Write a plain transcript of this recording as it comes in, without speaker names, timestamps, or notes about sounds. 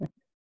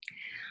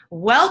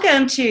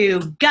Welcome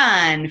to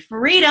Gun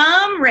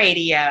Freedom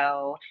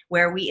Radio,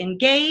 where we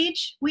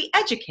engage, we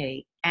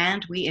educate,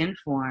 and we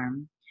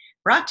inform.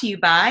 Brought to you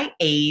by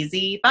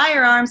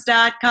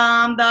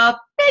azfirearms.com, the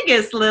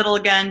biggest little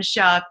gun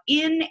shop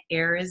in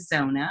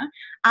Arizona.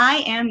 I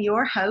am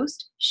your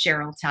host,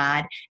 Cheryl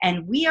Todd,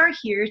 and we are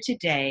here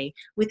today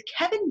with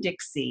Kevin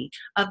Dixie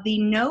of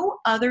the No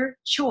Other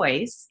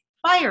Choice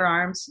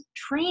Firearms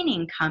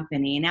Training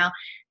Company. Now,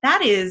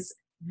 that is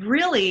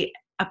really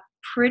a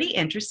pretty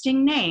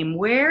interesting name.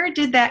 Where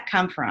did that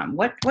come from?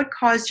 What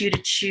caused you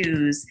to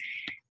choose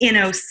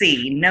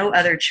NOC, No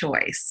Other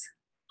Choice?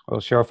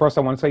 Well, Cheryl, first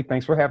I want to say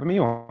thanks for having me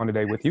on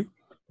today with you.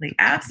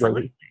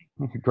 Absolutely.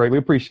 Greatly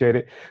appreciate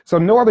it. So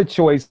No Other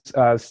Choice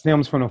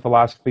stems from the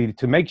philosophy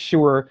to make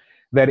sure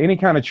that any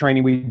kind of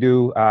training we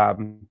do,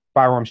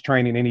 firearms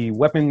training, any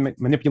weapon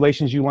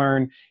manipulations you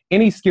learn,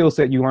 any skill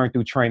set you learn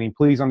through training,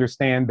 please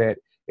understand that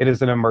it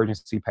is an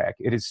emergency pack.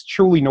 It is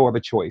truly no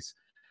other choice.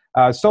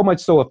 So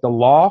much so if the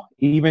law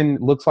even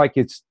looks like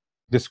it's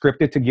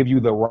descriptive to give you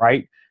the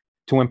right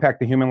to impact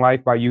the human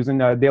life by using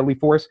deadly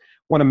force,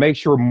 want to make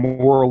sure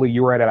morally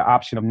you're at an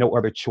option of no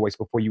other choice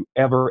before you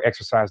ever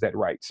exercise that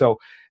right. So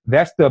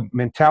that's the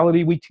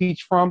mentality we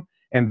teach from,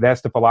 and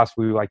that's the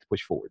philosophy we like to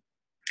push forward.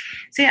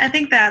 See, I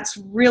think that's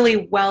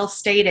really well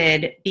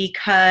stated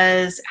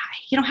because,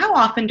 how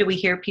often do we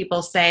hear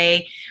people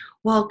say,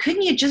 well,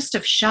 couldn't you just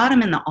have shot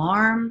him in the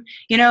arm,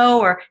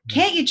 or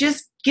can't you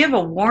just give a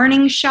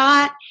warning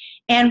shot?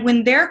 And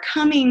when they're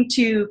coming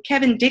to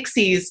Kevin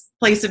Dixie's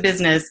place of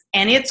business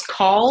and it's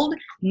called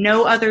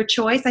No Other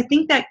Choice, I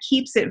think that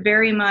keeps it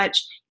very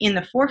much in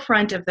the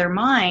forefront of their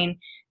mind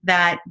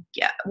that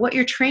what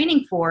you're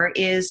training for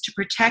is to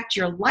protect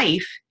your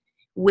life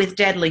with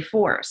deadly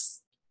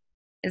force.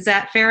 Is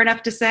that fair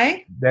enough to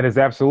say? That is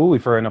absolutely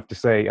fair enough to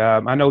say.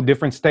 I know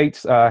different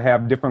states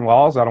have different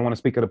laws. I don't want to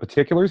speak of the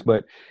particulars,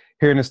 but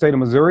here in the state of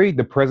Missouri,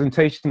 the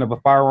presentation of a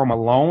firearm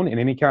alone in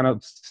any kind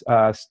of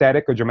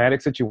static or dramatic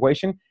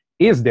situation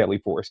is deadly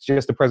force,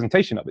 just the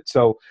presentation of it.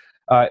 So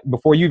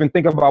before you even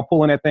think about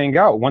pulling that thing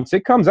out, once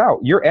it comes out,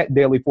 you're at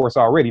deadly force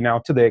already. Now,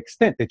 to the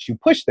extent that you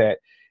push that,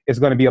 it's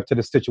going to be up to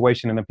the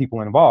situation and the people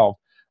involved.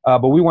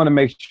 But we want to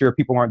make sure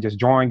people aren't just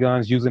drawing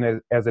guns, using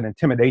it as an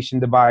intimidation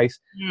device.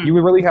 You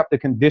really have to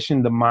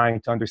condition the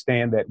mind to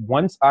understand that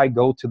once I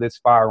go to this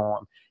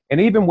firearm, and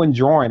even when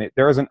drawing it,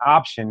 there is an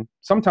option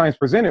sometimes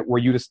presented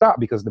where you to stop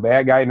because the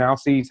bad guy now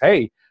sees,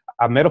 hey,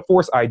 I met a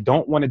force I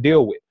don't want to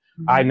deal with.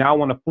 I now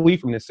want to flee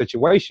from this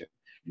situation.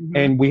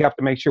 And we have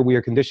to make sure we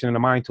are conditioning the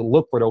mind to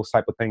look for those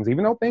type of things,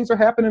 even though things are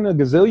happening a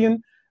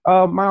gazillion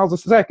miles a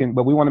second,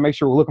 but we want to make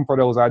sure we're looking for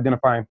those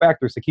identifying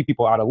factors to keep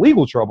people out of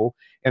legal trouble.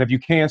 And if you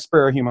can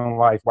spare a human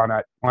life, why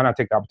not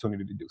take the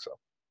opportunity to do so?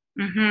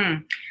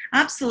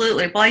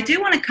 Absolutely. Well, I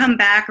do want to come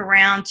back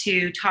around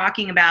to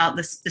talking about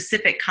the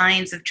specific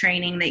kinds of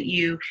training that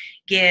you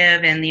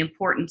give and the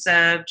importance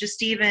of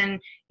just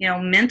even,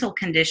 mental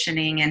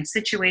conditioning and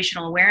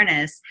situational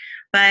awareness.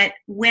 But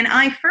when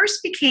I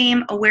first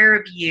became aware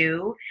of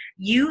you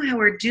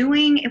were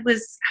doing, it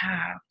was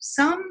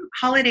some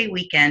holiday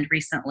weekend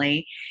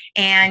recently,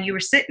 and you were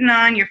sitting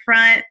on your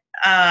front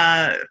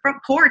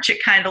porch,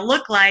 it kind of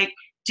looked like,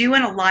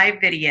 doing a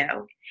live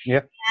video.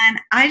 Yep.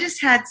 And I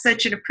just had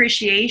such an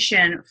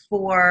appreciation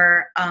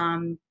for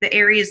the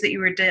areas that you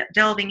were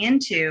delving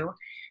into,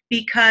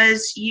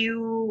 because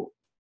you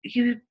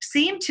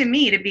seem to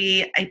me to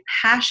be a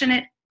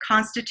passionate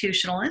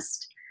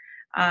constitutionalist.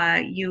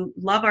 You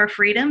love our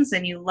freedoms,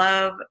 and you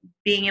love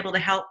being able to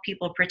help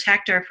people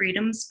protect our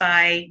freedoms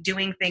by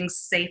doing things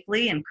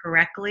safely and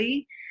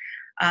correctly.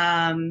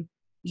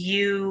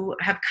 You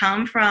have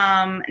come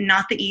from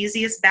not the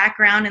easiest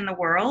background in the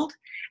world,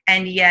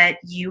 and yet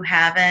you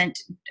haven't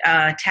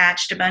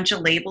attached a bunch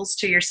of labels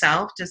to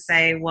yourself to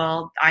say,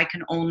 well, I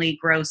can only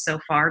grow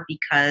so far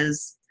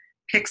because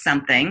pick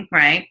something,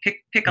 right?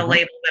 Pick a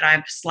label that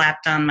I've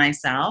slapped on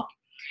myself.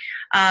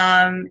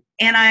 And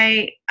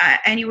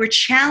you were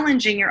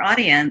challenging your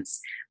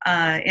audience,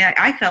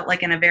 I felt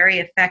like in a very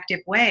effective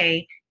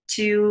way,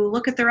 to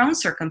look at their own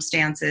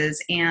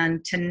circumstances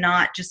and to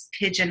not just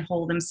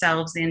pigeonhole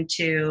themselves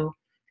into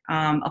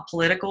a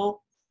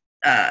political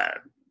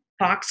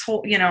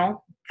foxhole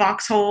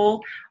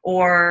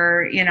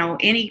or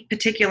any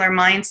particular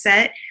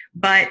mindset,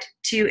 but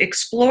to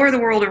explore the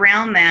world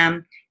around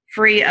them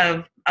free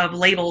of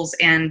labels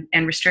and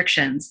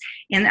restrictions.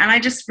 And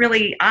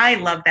I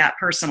love that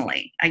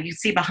personally. You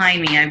see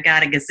behind me, I've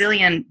got a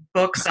gazillion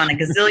books on a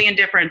gazillion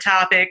different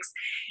topics.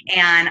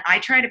 And I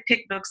try to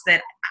pick books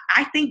that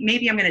I think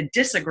maybe I'm going to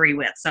disagree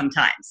with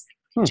sometimes,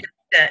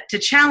 to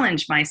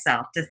challenge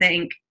myself, to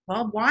think,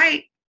 well,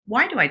 why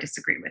do I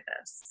disagree with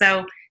this?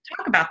 So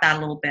talk about that a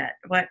little bit,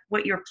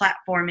 what your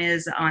platform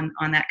is on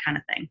that kind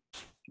of thing.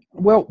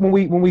 Well,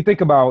 when we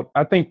think about,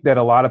 I think that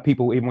a lot of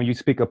people, even when you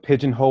speak of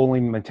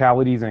pigeonholing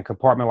mentalities and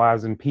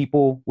compartmentalizing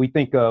people, we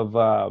think of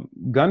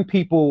gun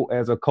people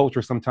as a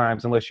culture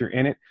sometimes, unless you're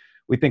in it.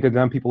 We think of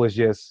gun people as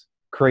just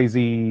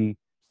crazy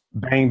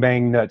bang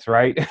bang nuts,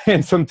 right?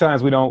 And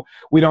sometimes we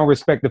don't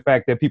respect the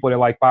fact that people that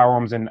like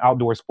firearms and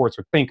outdoor sports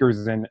are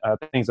thinkers and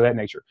things of that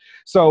nature.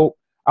 So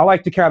I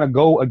like to kind of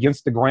go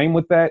against the grain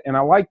with that, and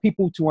I like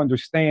people to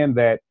understand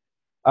that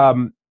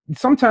um,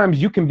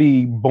 sometimes you can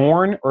be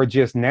born or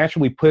just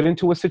naturally put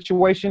into a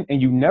situation,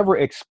 and you never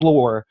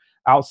explore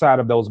outside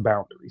of those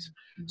boundaries.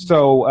 Mhm.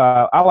 So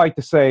I like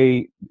to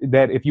say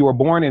that if you are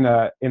born in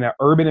an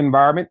urban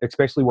environment,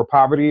 especially where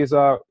poverty is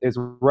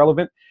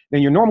relevant,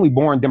 then you're normally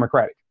born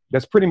democratic.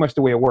 That's pretty much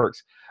the way it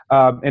works.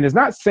 And it's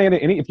not saying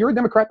that if you're a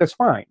Democrat, that's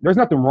fine. There's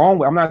nothing wrong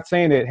with. I'm not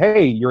saying that,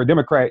 hey, you're a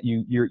Democrat,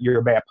 you're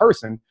a bad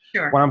person.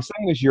 Sure. What I'm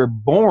saying is you're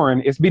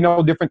born. It's be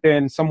no different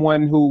than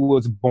someone who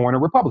was born a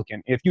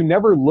Republican. If you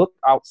never look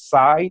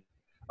outside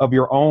of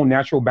your own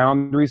natural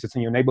boundaries, it's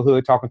in your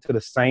neighborhood, talking to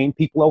the same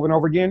people over and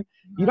over again,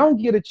 you don't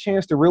get a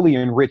chance to really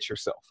enrich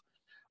yourself.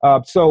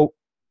 So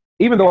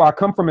even though I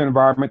come from an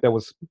environment that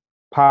was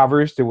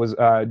impoverished, it was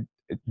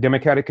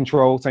Democratic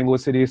controlled. St.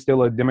 Louis City is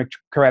still a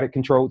Democratic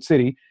controlled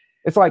city.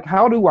 It's like,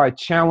 how do I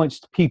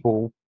challenge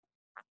people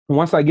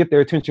once I get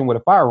their attention with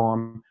a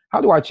firearm? How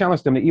do I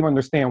challenge them to even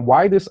understand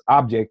why this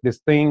object, this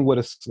thing with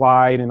a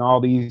slide and all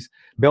these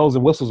bells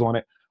and whistles on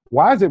it,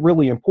 why is it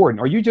really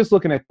important? Are you just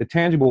looking at the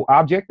tangible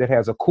object that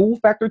has a cool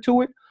factor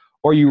to it?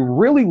 Or are you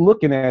really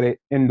looking at it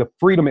in the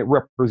freedom it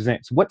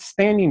represents? What's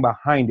standing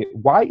behind it?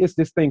 Why is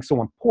this thing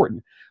so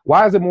important?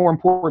 Why is it more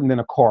important than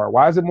a car?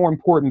 Why is it more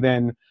important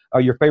than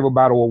your favorite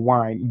bottle of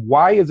wine?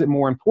 Why is it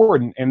more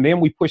important? And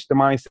then we push the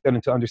mindset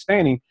into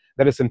understanding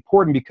that it's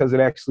important because it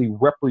actually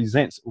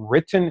represents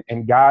written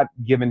and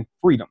God-given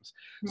freedoms.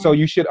 So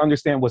you should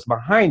understand what's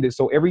behind it.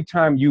 So every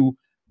time you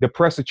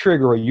depress a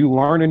trigger or you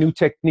learn a new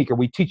technique or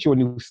we teach you a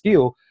new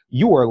skill,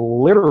 you are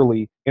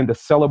literally in the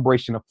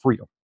celebration of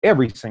freedom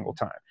every single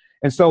time.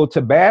 And so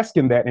to bask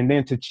in that and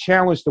then to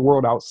challenge the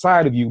world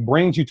outside of you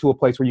brings you to a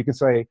place where you can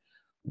say,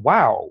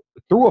 wow,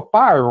 through a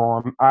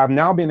firearm, I've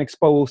now been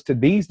exposed to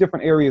these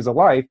different areas of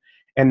life.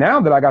 And now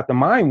that I got the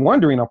mind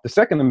wondering off the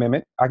Second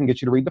Amendment, I can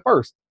get you to read the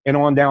First and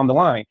on down the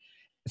line.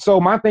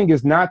 So my thing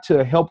is not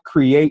to help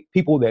create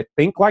people that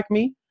think like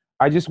me.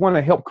 I just want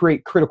to help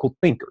create critical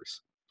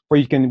thinkers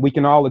where we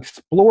can all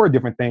explore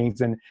different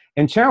things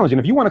and challenge. And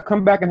if you want to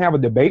come back and have a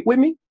debate with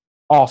me,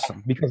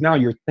 awesome, because now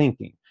you're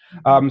thinking.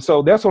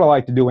 So that's what I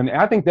like to do. And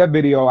I think that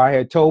video I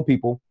had told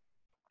people,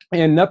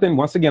 and nothing,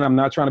 once again, I'm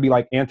not trying to be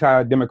like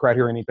anti-Democrat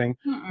here or anything,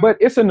 but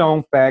it's a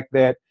known fact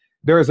that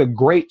there is a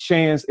great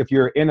chance if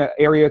you're in an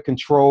area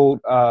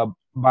controlled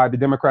by the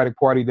Democratic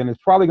Party, then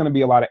it's probably going to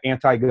be a lot of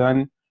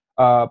anti-gun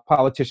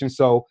politicians.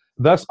 So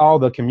thus all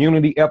the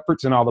community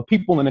efforts and all the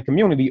people in the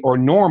community are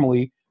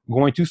normally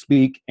going to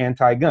speak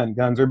anti-gun.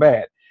 Guns are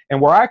bad. And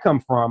where I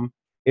come from,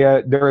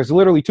 there is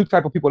literally two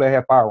types of people that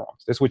have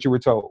firearms. That's what you were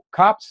told: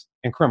 cops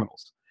and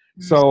criminals.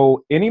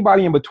 So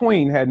anybody in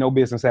between had no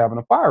business having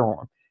a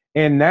firearm.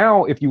 And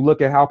now if you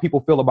look at how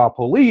people feel about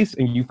police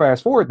and you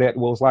fast forward that,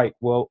 well, it's like,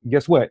 well,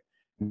 guess what?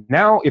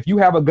 Now, if you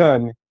have a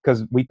gun,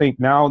 because we think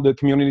now the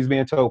community is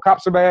being told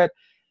cops are bad,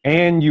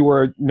 and you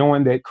are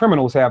knowing that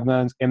criminals have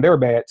guns and they're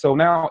bad. So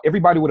now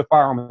everybody with a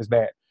firearm is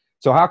bad.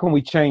 So how can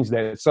we change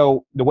that?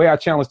 So the way I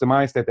challenged the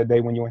mindset that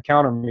day when you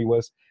encountered me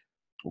was,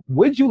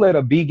 would you let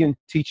a vegan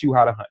teach you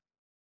how to hunt?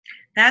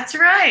 That's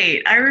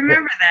right. I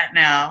remember that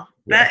now.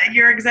 That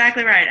you're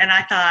exactly right. And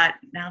I thought,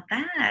 now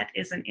that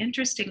is an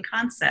interesting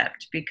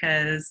concept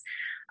because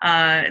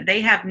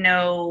they have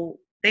no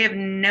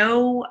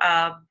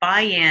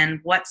buy-in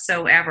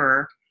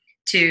whatsoever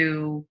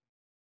to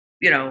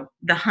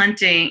the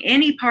hunting,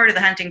 any part of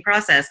the hunting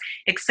process,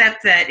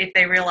 except that if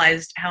they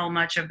realized how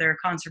much of their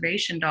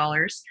conservation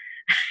dollars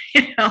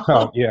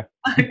go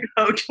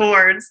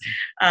towards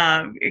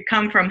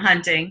come from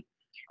hunting.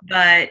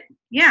 But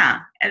yeah,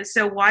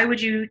 so why would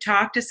you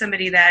talk to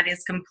somebody that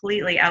is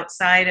completely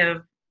outside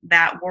of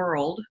that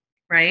world,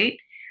 right?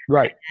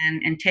 Right.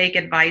 And take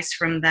advice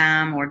from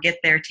them or get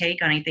their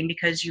take on anything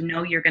because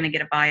you're going to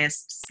get a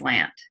biased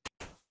slant.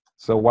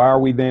 So why are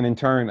we then in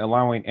turn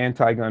allowing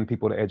anti-gun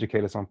people to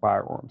educate us on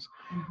firearms?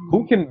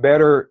 Who can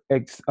better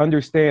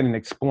understand and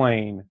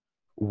explain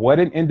what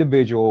an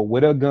individual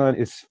with a gun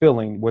is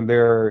feeling when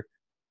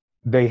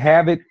they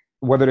have it,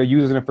 whether they're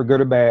using it for good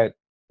or bad,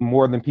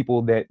 more than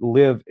people that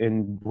live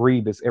and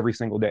breathe this every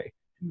single day.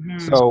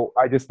 So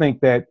I just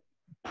think that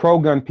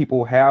pro-gun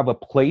people have a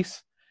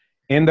place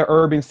in the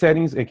urban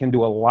settings. It can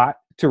do a lot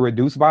to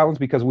reduce violence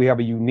because we have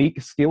a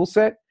unique skill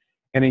set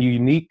and a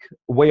unique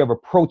way of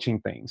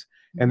approaching things.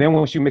 And then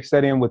once you mix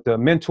that in with the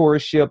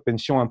mentorship and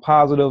showing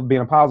positive,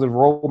 being a positive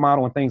role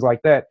model and things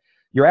like that,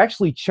 you're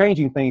actually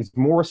changing things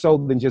more so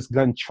than just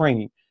gun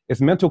training. It's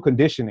mental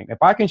conditioning. If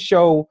I can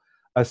show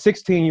a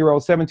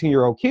 16-year-old,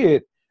 17-year-old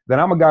kid that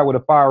I'm a guy with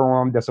a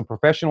firearm that's a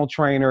professional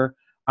trainer,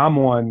 I'm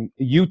on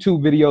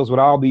YouTube videos with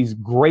all these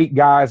great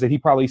guys that he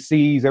probably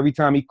sees every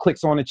time he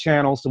clicks on the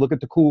channels to look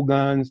at the cool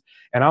guns,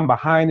 and I'm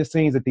behind the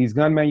scenes at these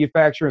gun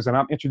manufacturers and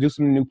I'm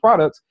introducing them to new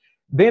products,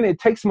 then it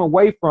takes them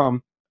away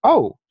from,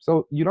 oh,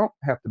 so you don't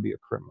have to be a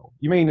criminal.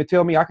 You mean to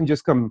tell me I can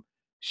just come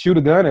shoot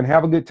a gun and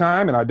have a good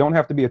time and I don't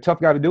have to be a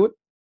tough guy to do it?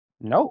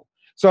 No.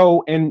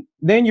 So, and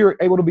then you're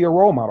able to be a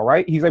role model,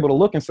 right? He's able to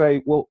look and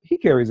say, well, he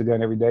carries a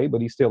gun every day,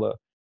 but he's still a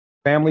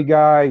family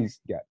guy. He's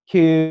got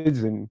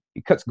kids and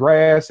he cuts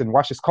grass and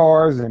washes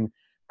cars and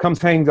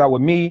comes hangs out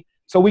with me.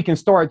 So we can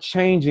start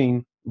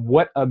changing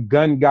what a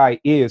gun guy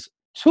is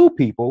to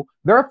people.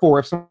 Therefore,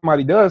 if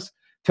somebody does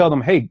tell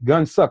them, hey,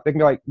 guns suck, they can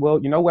be like, well,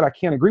 you know what? I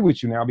can't agree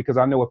with you now because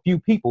I know a few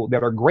people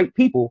that are great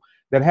people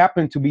that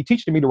happen to be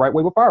teaching me the right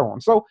way with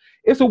firearms. So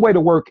it's a way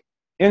to work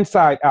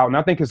inside out. And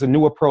I think it's a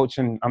new approach,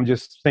 and I'm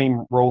just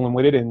rolling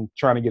with it and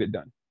trying to get it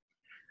done.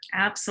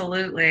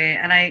 Absolutely.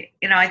 And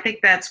I think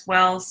that's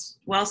well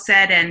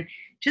said. And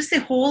just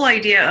the whole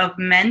idea of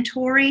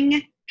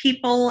mentoring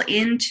people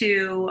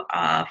into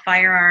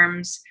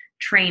firearms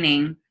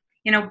training,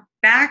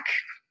 back,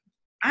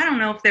 I don't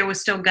know if there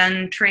was still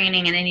gun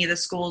training in any of the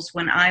schools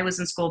when I was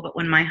in school, but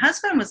when my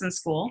husband was in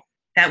school,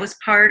 that was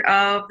part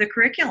of the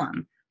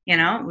curriculum.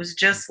 It was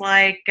just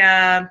like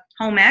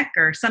home ec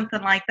or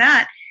something like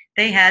that.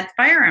 They had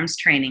firearms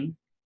training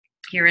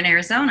here in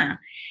Arizona.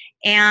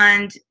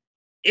 And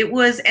it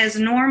was as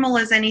normal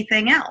as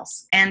anything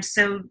else. And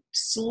so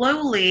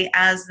slowly,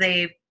 as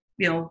they,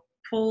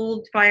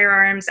 pulled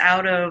firearms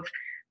out of,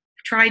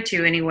 tried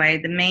to anyway,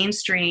 the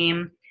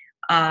mainstream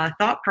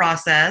thought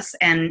process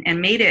and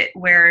made it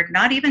where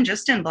not even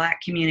just in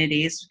Black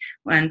communities,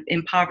 when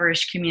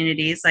impoverished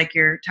communities like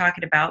you're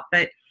talking about,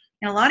 but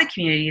in a lot of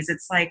communities,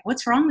 it's like,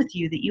 what's wrong with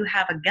you that you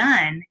have a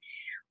gun?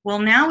 Well,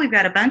 now we've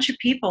got a bunch of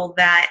people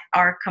that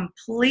are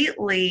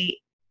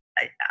completely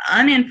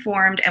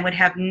uninformed and would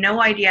have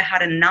no idea how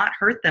to not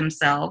hurt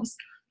themselves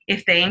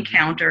if they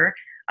encounter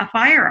a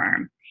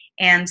firearm.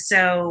 And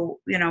so,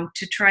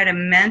 to try to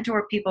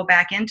mentor people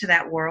back into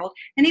that world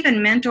and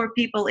even mentor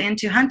people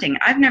into hunting.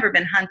 I've never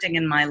been hunting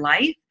in my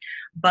life,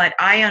 but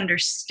I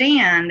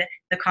understand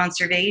the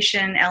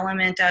conservation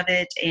element of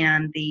it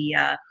and the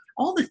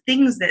all the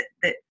things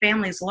that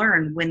families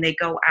learn when they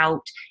go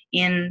out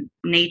in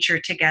nature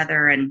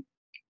together and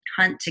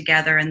hunt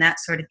together and that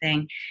sort of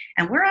thing.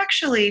 And we're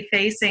actually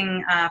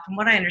facing, from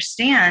what I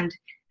understand,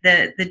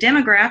 the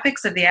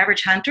demographics of the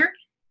average hunter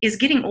is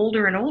getting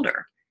older and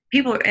older.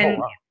 People, and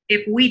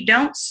if we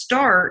don't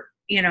start,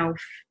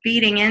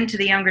 feeding into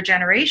the younger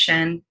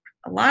generation,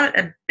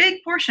 a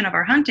big portion of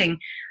our hunting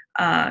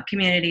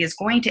community is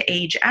going to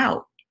age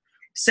out.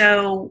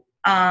 So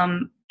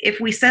if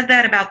we said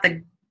that about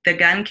the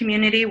gun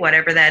community,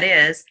 whatever that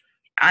is,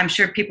 I'm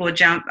sure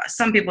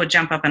some people would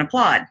jump up and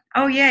applaud.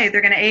 Oh, yay, they're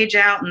going to age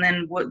out and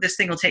then this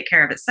thing will take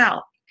care of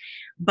itself.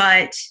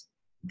 But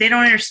they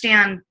don't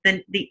understand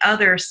the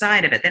other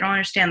side of it. They don't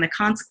understand the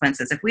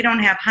consequences. If we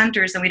don't have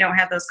hunters and we don't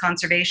have those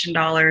conservation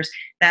dollars,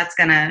 that's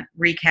going to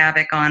wreak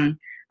havoc on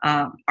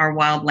our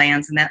wild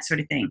lands and that sort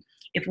of thing.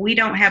 If we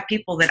don't have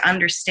people that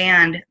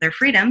understand their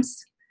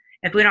freedoms,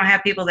 if we don't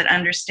have people that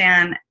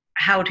understand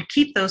how to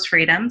keep those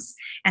freedoms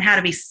and how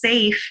to be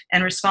safe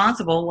and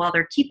responsible while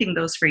they're keeping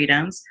those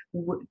freedoms,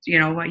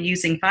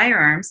 using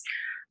firearms,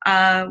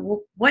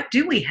 what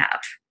do we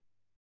have?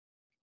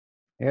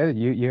 Yeah,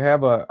 you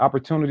have an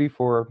opportunity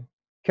for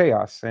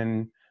chaos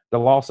and the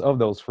loss of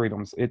those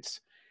freedoms. It's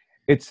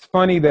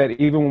funny that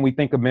even when we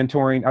think of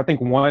mentoring, I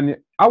think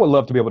I would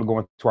love to be able to go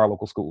into our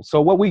local schools.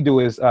 So what we do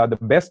is the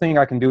best thing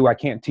I can do, I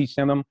can't teach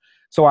them.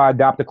 So I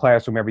adopt a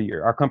classroom every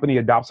year. Our company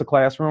adopts a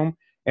classroom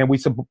and we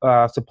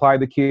supply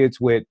the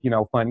kids with,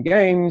 fun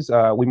games.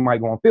 We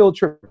might go on field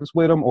trips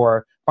with them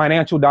or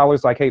financial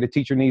dollars like, hey, the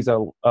teacher needs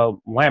a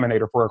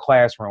laminator for a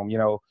classroom,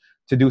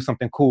 to do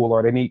something cool,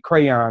 or they need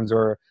crayons,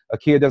 or a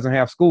kid doesn't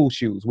have school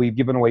shoes. We've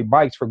given away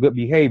bikes for good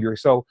behavior.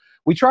 So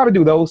we try to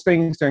do those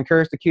things to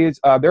encourage the kids.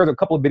 There's a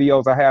couple of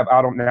videos I have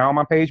out now on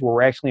my page where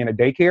we're actually in a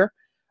daycare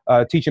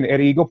teaching the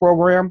Eddie Eagle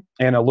program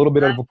and a little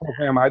bit of a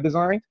program I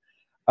designed.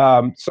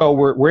 So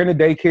we're in a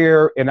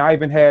daycare, and I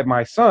even had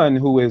my son,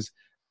 who is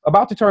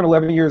about to turn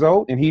 11 years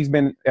old, and he's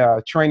been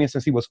training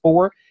since he was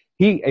 4.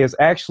 He is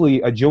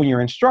actually a junior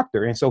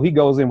instructor, and so he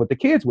goes in with the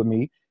kids with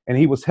me, and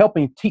he was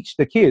helping teach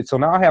the kids. So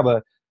now I have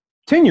a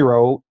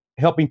 10-year-old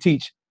helping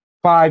teach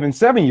 5 and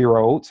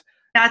 7-year-olds.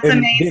 That's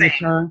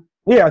amazing.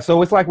 Yeah,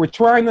 so it's like we're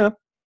trying to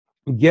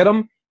get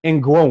them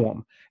and grow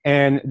them.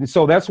 And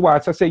so that's why I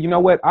say, you know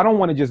what? I don't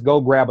want to just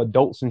go grab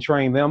adults and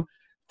train them.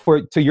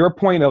 To your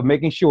point of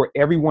making sure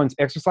everyone's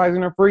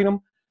exercising their freedom,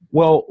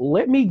 well,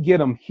 let me get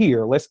them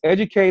here. Let's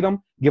educate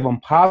them, give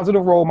them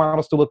positive role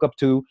models to look up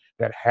to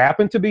that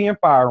happen to be in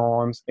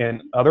firearms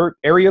and other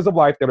areas of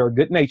life that are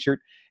good-natured.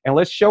 And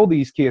let's show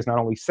these kids not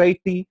only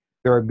safety.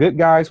 There are good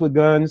guys with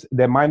guns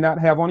that might not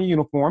have on a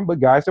uniform, but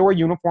guys that wear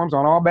uniforms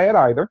aren't all bad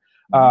either.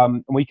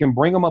 We can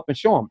bring them up and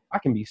show them, I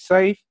can be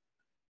safe,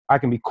 I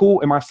can be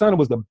cool. And my son,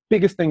 was the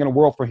biggest thing in the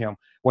world for him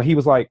when he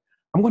was like,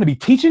 I'm going to be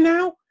teaching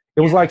now.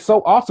 It was like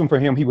so awesome for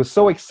him. He was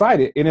so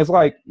excited. And it's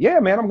like, yeah,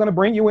 man, I'm going to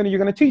bring you in and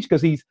you're going to teach,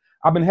 because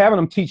I've been having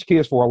him teach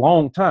kids for a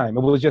long time.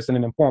 It was just in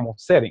an informal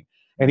setting.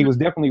 And he was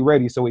definitely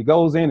ready. So he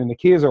goes in and the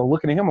kids are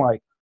looking at him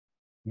like,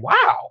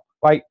 wow,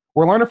 like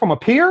we're learning from a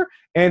peer.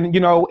 And,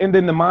 and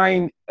then the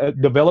mind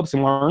develops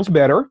and learns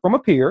better from a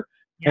peer.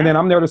 Yeah. And then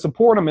I'm there to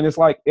support them. And it's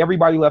like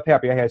everybody left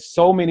happy. I had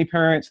so many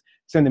parents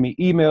sending me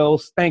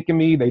emails, thanking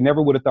me. They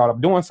never would have thought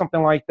of doing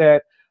something like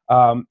that.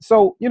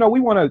 So, we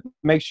want to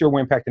make sure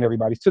we're impacting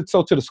everybody.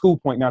 So to the school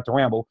point, not to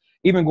ramble,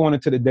 even going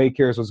into the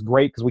daycares was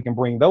great because we can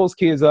bring those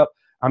kids up.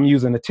 I'm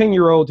using a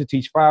 10-year-old to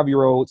teach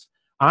 5-year-olds.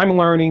 I'm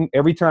learning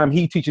every time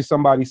he teaches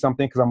somebody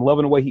something because I'm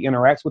loving the way he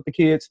interacts with the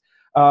kids.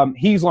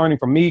 He's learning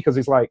from me because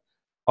he's like,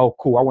 oh,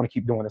 cool, I want to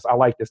keep doing this. I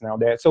like this now,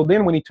 Dad. So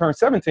then when he turns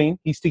 17,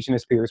 he's teaching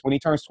his peers. When he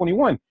turns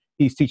 21,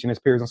 he's teaching his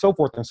peers, and so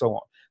forth and so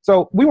on.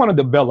 So we want to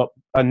develop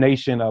a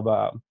nation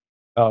of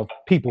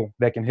people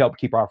that can help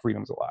keep our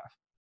freedoms alive.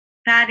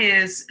 That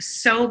is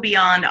so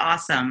beyond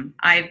awesome.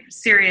 I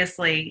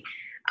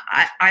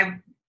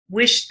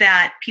wish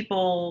that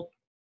people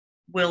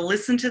will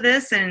listen to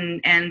this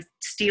and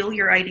steal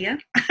your idea.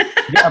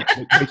 Yeah,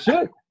 they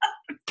should.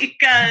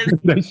 Because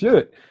they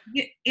should.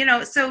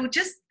 So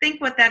just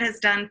think what that has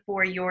done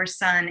for your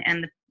son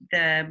and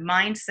the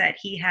mindset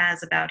he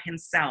has about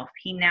himself.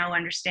 He now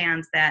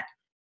understands that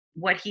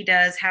what he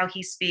does, how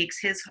he speaks,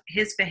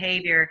 his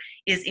behavior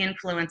is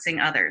influencing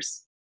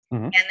others.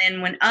 Mm-hmm. And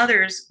then when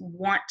others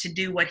want to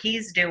do what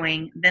he's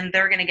doing, then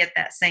they're going to get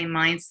that same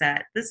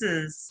mindset. This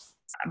is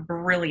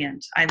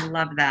brilliant. I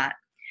love that.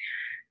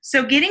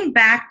 So getting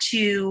back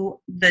to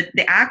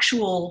the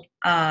actual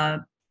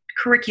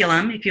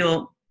curriculum,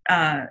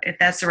 if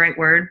that's the right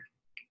word,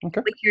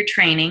 okay, with your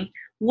training,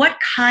 what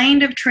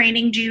kind of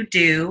training do you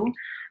do?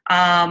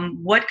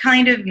 What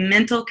kind of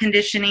mental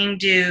conditioning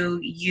do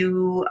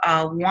you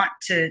want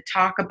to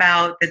talk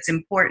about that's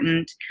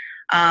important?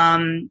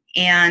 And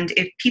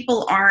if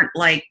people aren't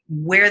like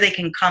where they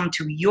can come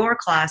to your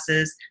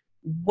classes,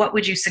 what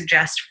would you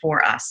suggest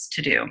for us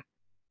to do?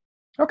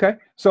 Okay.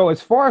 So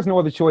as far as no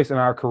other choice in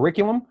our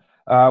curriculum,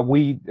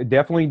 we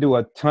definitely do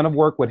a ton of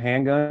work with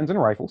handguns and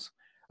rifles,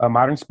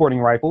 modern sporting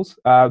rifles.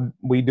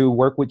 We do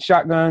work with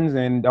shotguns,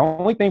 and the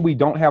only thing we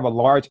don't have a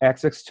large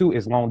access to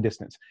is long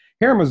distance.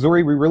 Here in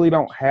Missouri, we really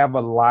don't have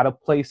a lot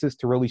of places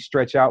to really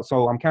stretch out,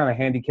 so I'm kind of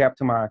handicapped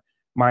to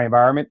my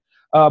environment.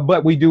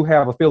 But we do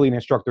have affiliate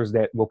instructors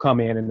that will come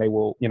in and they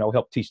will,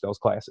 help teach those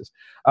classes.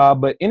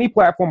 But any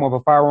platform of a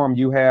firearm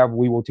you have,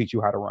 we will teach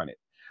you how to run it.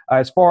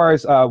 As far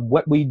as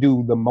what we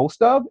do the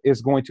most of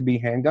is going to be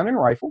handgun and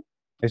rifle.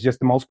 It's just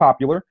the most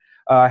popular.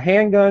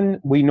 Handgun,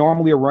 we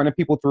normally are running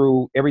people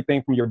through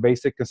everything from your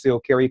basic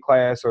concealed carry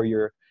class or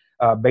your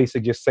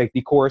basic just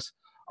safety course,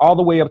 all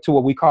the way up to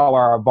what we call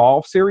our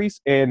Evolve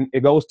series, and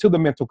it goes to the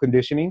mental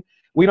conditioning.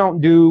 We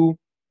don't do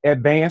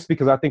advanced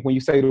because I think when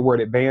you say the word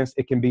advanced,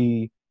 it can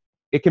be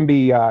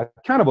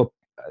kind of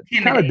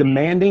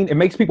demanding. It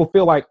makes people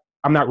feel like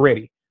I'm not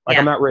ready.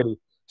 I'm not ready.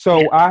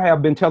 So I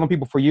have been telling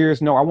people for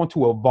years, no, I want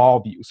to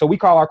evolve you. So we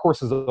call our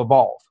courses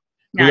Evolve.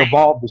 Nice. We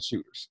evolve the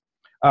shooters.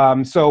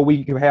 So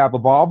we have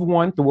Evolve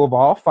 1 through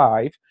Evolve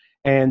 5.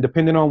 And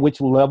depending on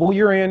which level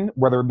you're in,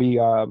 whether it be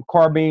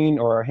carbine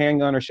or a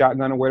handgun or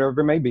shotgun or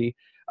whatever it may be,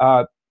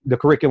 the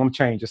curriculum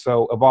changes.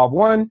 So Evolve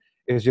 1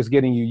 is just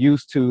getting you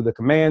used to the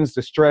commands,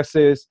 the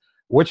stresses,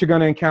 what you're going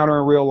to encounter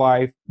in real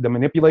life, the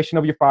manipulation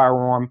of your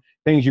firearm,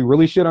 things you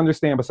really should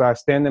understand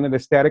besides standing at a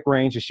static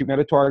range and shooting at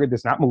a target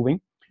that's not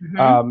moving.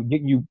 Mm-hmm.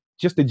 Get you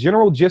just the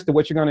general gist of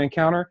what you're going to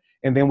encounter.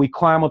 And then we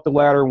climb up the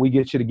ladder and we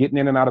get you to getting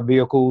in and out of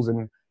vehicles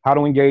and how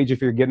to engage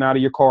if you're getting out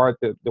of your car at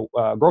the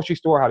grocery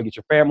store, how to get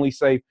your family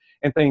safe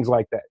and things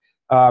like that.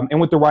 And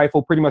with the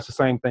rifle, pretty much the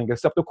same thing,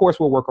 except of course,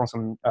 we'll work on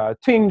some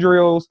team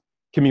drills,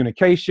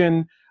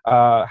 communication,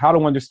 how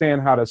to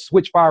understand how to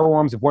switch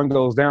firearms. If one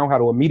goes down, how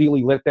to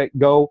immediately let that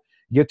go,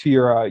 get to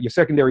your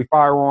secondary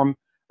firearm.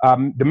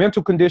 The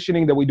mental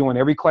conditioning that we do in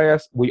every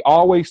class, we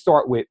always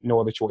start with no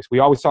other choice. We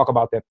always talk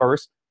about that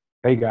first.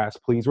 Hey guys,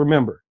 please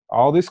remember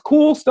all this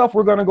cool stuff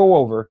we're going to go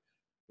over.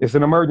 It's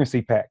an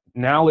emergency pack.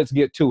 Now let's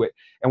get to it.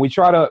 And we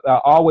try to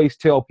always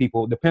tell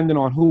people, depending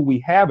on who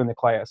we have in the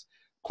class,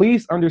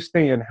 please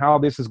understand how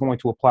this is going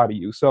to apply to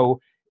you. So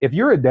if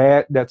you're a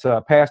dad that's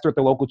a pastor at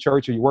the local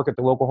church or you work at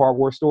the local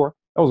hardware store,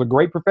 those are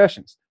great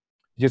professions.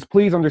 Just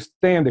please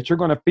understand that you're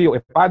going to feel,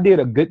 if I did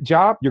a good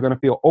job, you're going to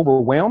feel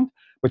overwhelmed,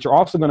 but you're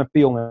also going to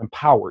feel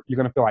empowered. You're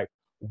going to feel like,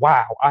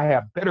 wow, I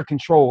have better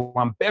control.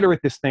 I'm better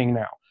at this thing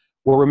now.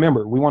 Well,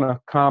 remember, we want to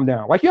calm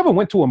down. Like, you ever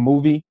went to a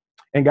movie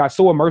and got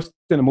so immersed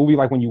in a movie,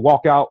 like when you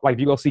walk out, like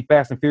if you go see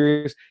Fast and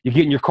Furious, you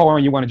get in your car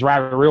and you want to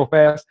drive it real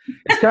fast.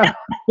 It's kind of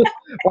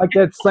like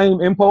that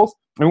same impulse.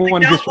 And we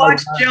want to just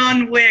watch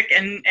John Wick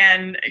and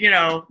then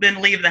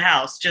leave the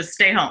house. Just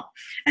stay home.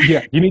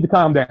 Yeah, you need to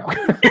calm down.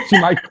 You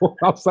might go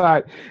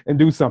outside and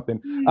do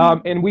something.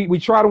 And we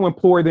try to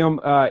employ them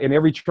in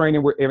every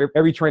training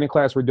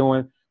class we're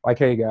doing. Like,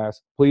 hey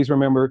guys, please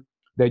remember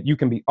that you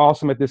can be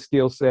awesome at this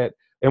skill set.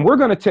 And we're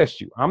going to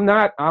test you. I feel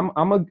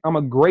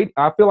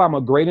I'm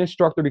a great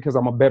instructor because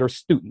I'm a better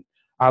student.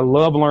 I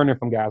love learning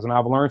from guys, and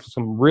I've learned from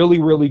some really,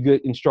 really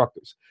good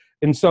instructors.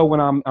 And so when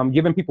I'm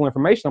giving people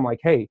information, I'm like,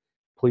 hey,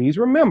 please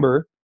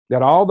remember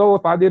that although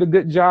if I did a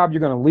good job, you're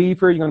going to leave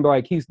here, you're going to be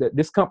like,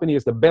 this company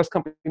is the best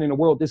company in the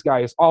world. This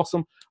guy is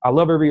awesome. I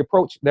love every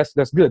approach. That's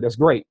good. That's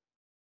great.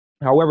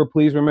 However,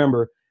 please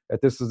remember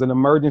that this is an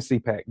emergency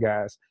pack,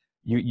 guys.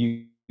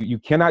 You You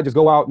cannot just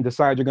go out and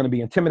decide you're going to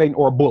be intimidating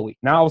or a bully.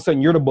 Now all of a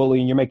sudden you're the bully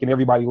and you're making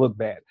everybody look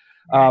bad.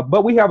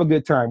 But we have a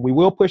good time. We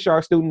will push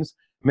our students.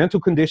 Mental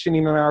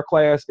conditioning in our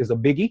class is a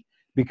biggie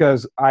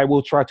because I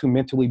will try to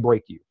mentally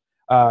break you.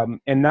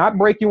 And not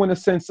break you in the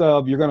sense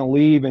of you're going to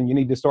leave and you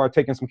need to start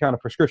taking some kind of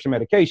prescription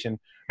medication.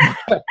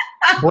 But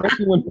break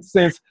you in the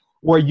sense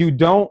where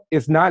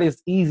it's not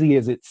as easy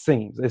as it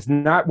seems. It's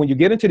not, when you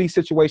get into these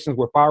situations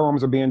where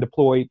firearms are being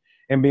deployed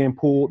and being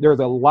pulled, there's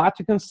a lot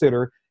to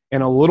consider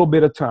in a little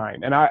bit of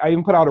time. And I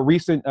even put out a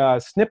recent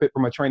snippet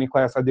from a training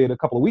class I did a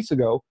couple of weeks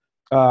ago,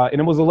 and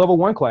it was a level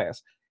 1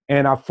 class.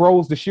 And I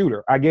froze the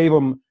shooter. I gave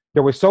him,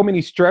 there were so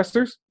many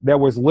stressors that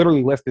was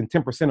literally less than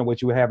 10% of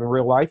what you would have in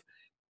real life.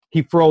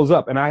 He froze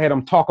up, and I had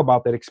him talk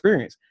about that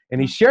experience. And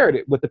he shared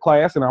it with the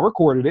class, and I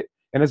recorded it,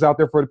 and it's out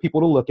there for the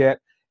people to look at.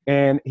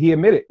 And he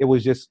admitted it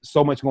was just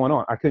so much going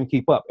on. I couldn't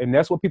keep up. And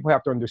that's what people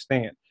have to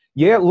understand.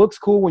 Yeah, it looks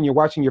cool when you're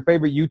watching your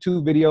favorite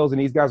YouTube videos and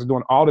these guys are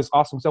doing all this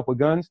awesome stuff with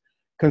guns.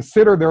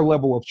 Consider their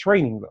level of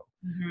training, though.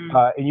 Mm-hmm.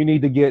 And you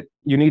need to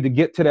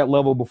get to that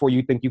level before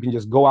you think you can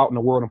just go out in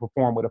the world and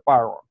perform with a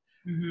firearm.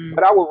 Mm-hmm.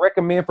 What I would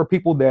recommend for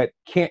people that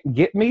can't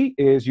get me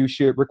is you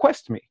should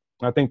request me.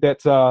 I think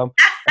that's one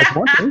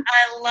thing.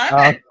 I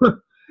love it.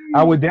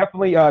 I would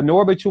definitely, No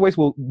Other Choice,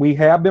 we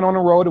have been on the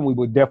road and we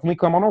would definitely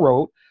come on the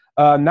road.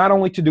 Not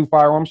only to do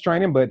firearms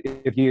training, but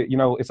if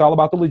it's all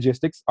about the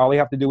logistics. All you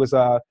have to do is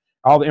all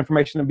the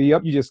information to be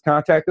up. You just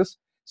contact us.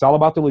 It's all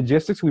about the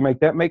logistics. We make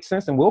that make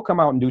sense, and we'll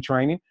come out and do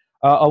training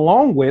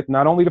along with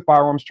not only the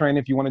firearms training.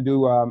 If you want to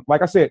do,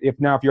 like I said, if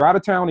you're out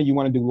of town and you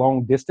want to do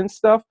long distance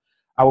stuff,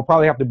 I will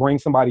probably have to bring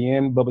somebody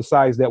in. But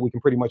besides that, we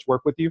can pretty much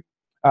work with you.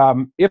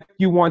 If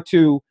you want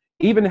to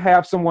even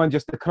have someone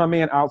just to come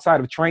in outside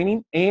of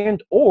training,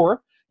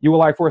 or you would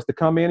like for us to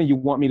come in and you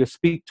want me to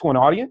speak to an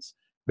audience.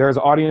 There's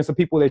an audience of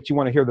people that you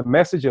want to hear the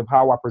message of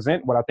how I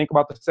present, what I think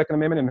about the Second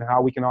Amendment, and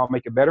how we can all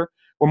make it better.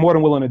 We're more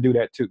than willing to do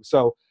that too.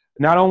 So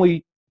not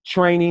only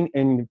training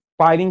and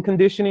fighting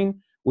conditioning,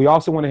 we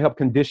also want to help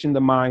condition the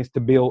minds to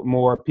build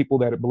more people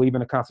that believe in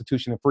the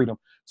Constitution and freedom.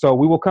 So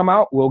we will come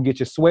out, we'll get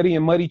you sweaty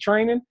and muddy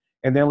training,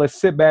 and then let's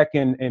sit back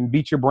and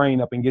beat your brain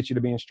up and get you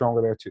to being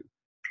stronger there too.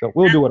 So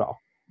we'll do it all.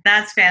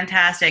 That's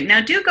fantastic.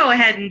 Now, do go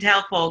ahead and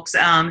tell folks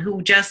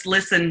who just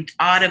listened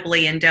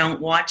audibly and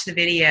don't watch the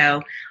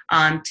video,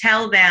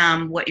 tell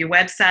them what your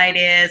website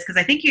is, because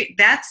I think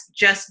that's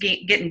just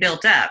getting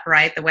built up,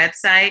 right? The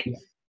website, yeah.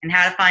 And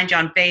how to find you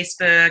on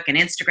Facebook and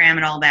Instagram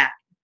and all that.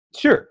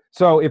 Sure.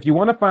 So if you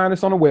want to find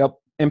us on the web,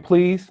 and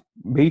please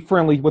be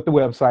friendly with the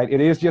website.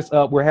 It is just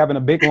up. We're having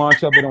a big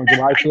launch of it on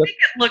July 5th. I think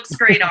it looks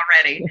great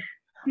already.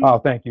 Oh,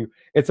 thank you.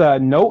 It's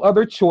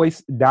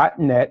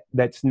nootherchoice.net.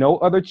 That's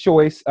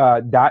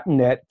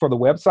nootherchoice.net for the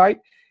website.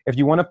 If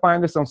you want to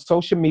find us on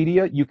social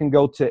media, you can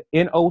go to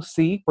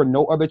NOC for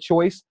No Other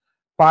Choice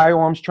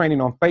Firearms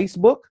Training on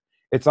Facebook.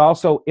 It's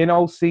also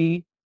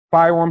NOC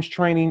Firearms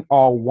Training,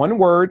 all one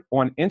word,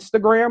 on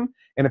Instagram.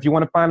 And if you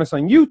want to find us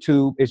on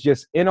YouTube, it's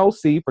just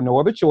NOC for No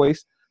Other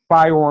Choice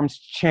Firearms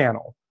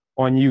Channel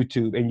on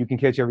YouTube, and you can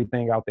catch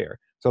everything out there.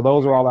 So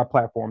those are all our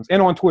platforms,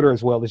 and on Twitter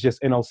as well. It's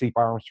just NOC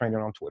Firearms Training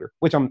on Twitter,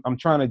 which I'm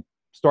trying to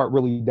start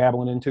really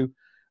dabbling into.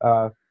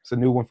 It's a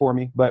new one for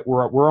me, but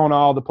we're on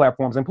all the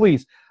platforms. And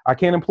please, I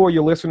can't implore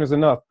your listeners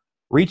enough.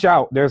 Reach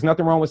out. There's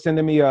nothing wrong with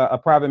sending me a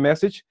private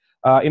message,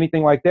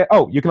 anything like that.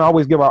 Oh, you can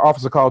always give our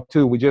office a call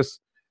too.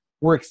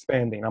 We're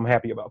expanding. I'm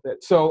happy about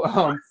that. So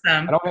awesome.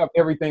 I don't have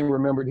everything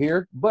remembered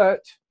here, but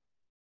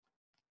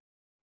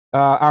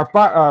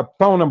our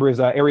phone number is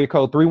area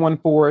code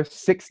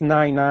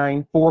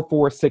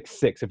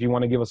 314-699-4466 if you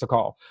want to give us a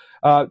call.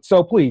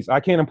 So please, I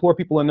can't implore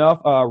people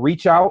enough.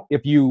 Reach out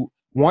if you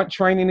want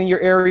training in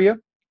your area.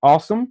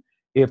 Awesome.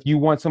 If you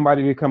want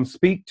somebody to come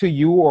speak to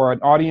you or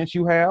an audience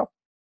you have,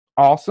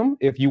 awesome.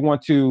 If you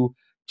want to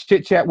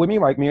chit chat with me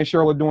like me and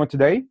Cheryl are doing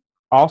today,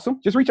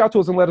 awesome. Just reach out to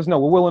us and let us know.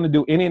 We're willing to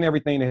do any and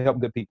everything to help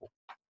good people.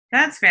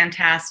 That's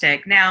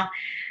fantastic. Now,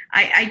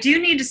 I do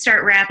need to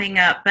start wrapping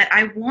up, but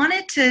I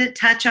wanted to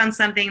touch on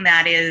something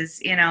that is,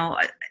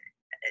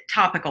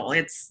 topical.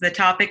 It's the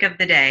topic of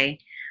the day.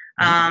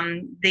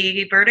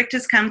 The verdict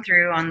has come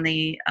through on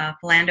the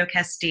Philando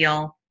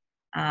Castile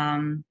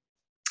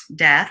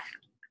death,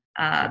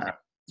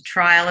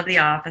 trial of the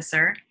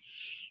officer.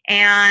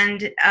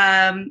 And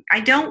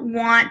I don't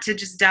want to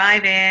just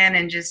dive in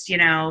and just,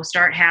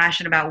 start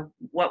hashing about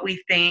what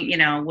we think,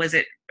 was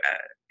it,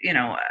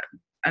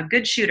 a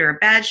good shooter, a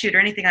bad shooter,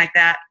 anything like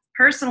that.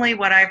 Personally,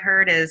 what I've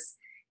heard is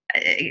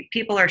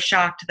people are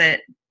shocked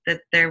that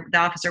the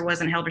officer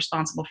wasn't held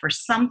responsible for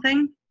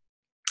something.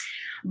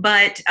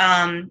 But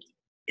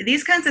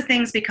these kinds of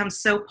things become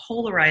so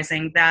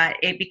polarizing that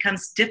it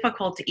becomes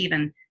difficult to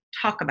even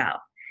talk about.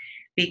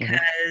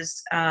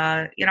 Because,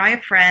 I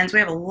have friends, we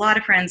have a lot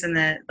of friends in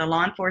the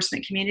law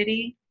enforcement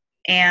community,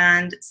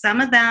 and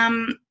some of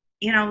them,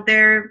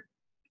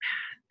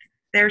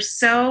 they're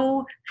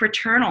so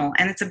fraternal,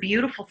 and it's a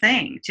beautiful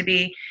thing to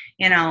be,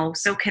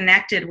 so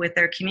connected with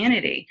their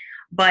community,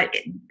 but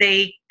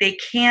they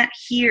can't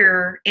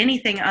hear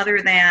anything other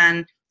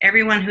than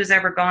everyone who's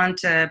ever gone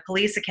to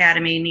police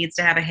academy needs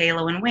to have a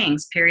halo and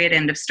wings, period,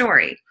 end of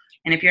story.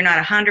 And if you're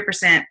not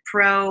 100%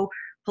 pro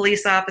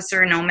police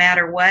officer, no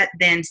matter what,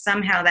 then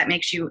somehow that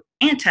makes you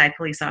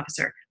anti-police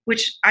officer,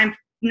 which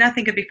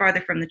nothing could be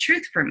farther from the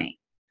truth for me.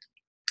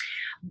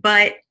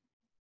 But,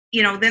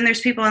 then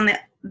there's people on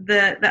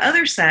the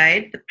other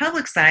side, the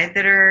public side,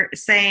 that are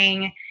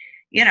saying,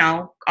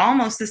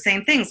 almost the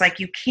same things. Like,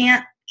 you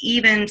can't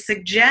even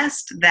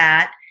suggest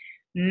that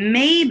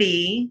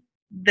maybe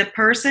the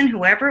person,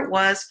 whoever it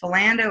was,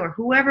 Philando or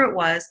whoever it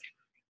was,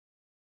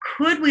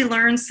 could we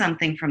learn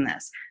something from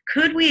this?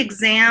 Could we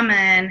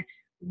examine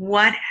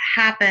what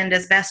happened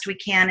as best we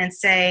can and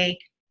say,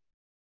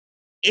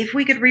 if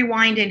we could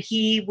rewind and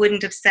he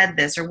wouldn't have said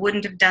this or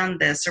wouldn't have done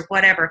this or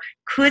whatever,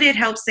 could it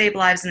help save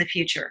lives in the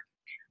future?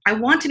 I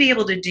want to be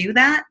able to do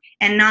that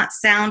and not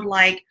sound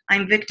like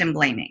I'm victim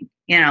blaming,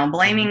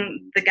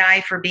 blaming the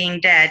guy for being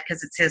dead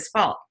because it's his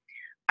fault.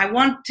 I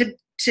want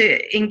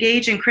to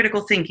engage in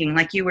critical thinking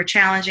like you were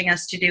challenging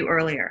us to do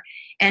earlier,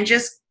 and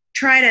just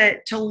try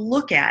to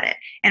look at it.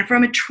 And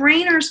from a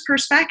trainer's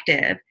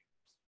perspective,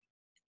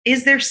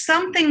 is there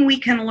something we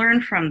can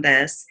learn from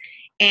this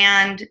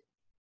and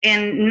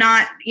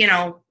not,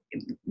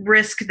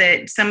 risk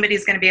that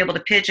somebody's going to be able to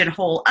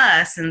pigeonhole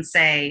us and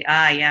say,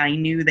 yeah, I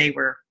knew they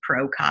were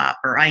pro-cop,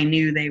 or I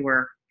knew they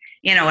were,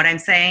 you know what I'm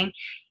saying?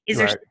 Is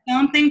there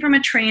something from a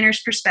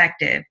trainer's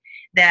perspective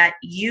that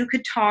you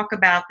could talk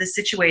about the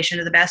situation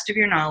to the best of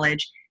your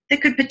knowledge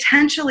that could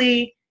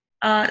potentially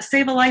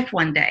save a life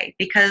one day?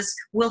 Because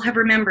we'll have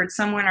remembered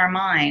somewhere in our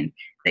mind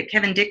that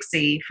Kevin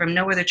Dixie from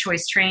No Other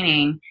Choice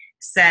Training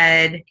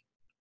said,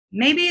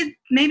 maybe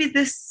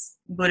this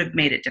would have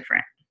made it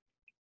different.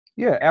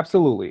 Yeah,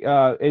 absolutely.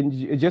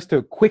 And just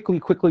to quickly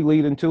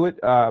lead into it,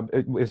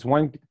 it's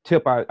one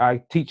tip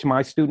I teach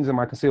my students in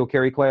my concealed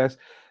carry class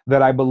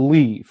that I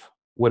believe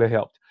would have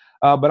helped.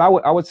 But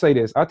I would say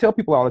this. I tell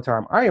people all the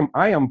time,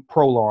 I am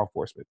pro law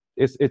enforcement.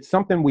 It's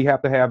something we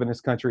have to have in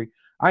this country.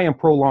 I am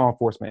pro law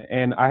enforcement,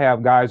 and I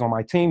have guys on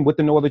my team with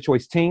the No Other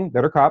Choice team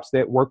that are cops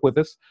that work with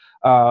us.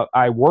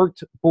 I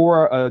worked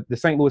for the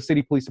St. Louis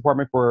City Police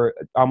Department for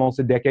almost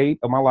a decade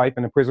of my life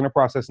in the prisoner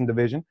processing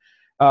division.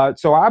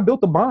 So I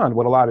built a bond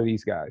with a lot of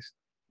these guys,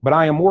 but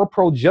I am more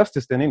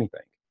pro-justice than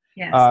anything.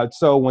 Yes.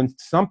 So when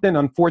something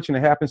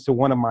unfortunate happens to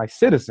one of my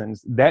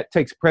citizens, that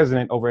takes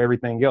precedent over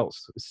everything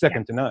else,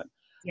 second to none.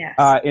 Yes.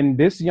 In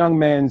this young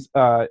man's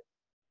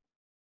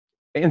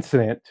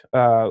incident,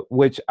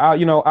 which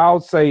I'll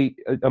say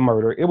a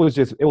murder, it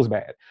was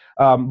bad.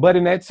 But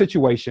in that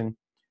situation,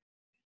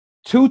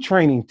 2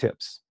 training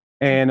tips,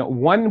 and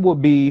one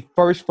would be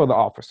first for the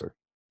officer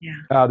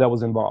that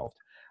was involved.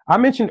 I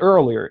mentioned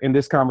earlier in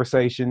this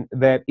conversation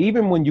that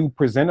even when you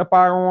present a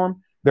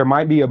firearm, there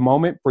might be a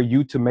moment for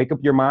you to make up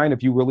your mind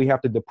if you really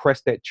have to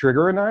depress that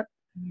trigger or not.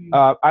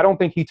 I don't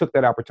think he took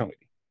that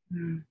opportunity.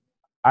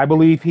 I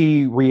believe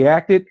he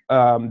reacted.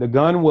 The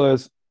gun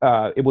was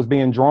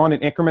being drawn in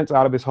increments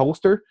out of his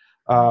holster.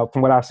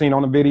 From what I've seen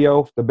on the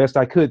video, the best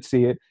I could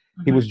see it,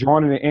 he was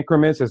drawn in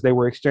increments as they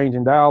were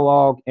exchanging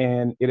dialogue,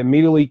 and it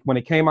immediately, when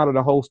it came out of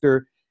the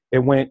holster, it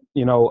went,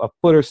 a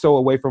foot or so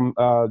away from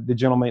the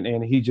gentleman,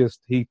 and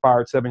he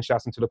fired 7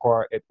 shots into the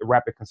car at the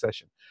rapid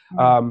concession.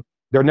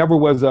 There never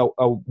was a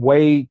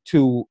way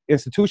to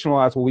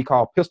institutionalize what we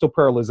call pistol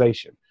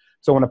paralyzation.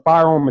 So when a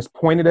firearm is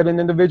pointed at an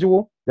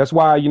individual, that's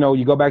why,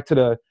 you go back to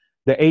the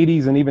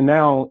 80s and even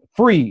now,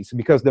 freeze,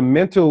 because the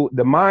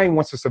mind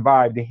wants to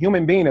survive. The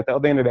human being at the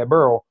other end of that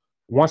barrel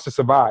wants to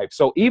survive.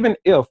 So even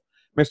if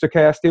Mr.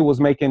 Castile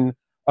was making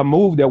a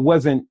move that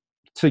wasn't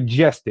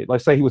suggested,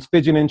 let's say he was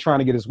fidgeting, trying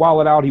to get his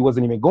wallet out, he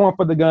wasn't even going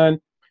for the gun,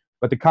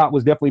 but the cop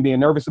was definitely being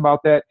nervous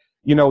about that.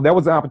 That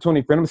was an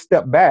opportunity for him to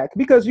step back,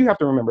 because you have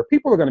to remember,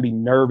 people are going to be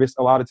nervous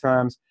a lot of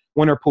times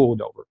when they're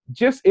pulled over.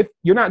 Just if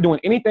you're not doing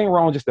anything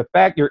wrong, just the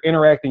fact you're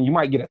interacting, you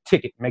might get a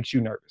ticket, makes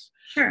you nervous.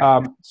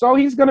 Sure. So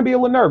he's going to be a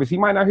little nervous. He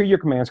might not hear your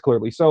commands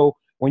clearly. So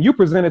when you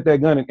presented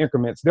that gun in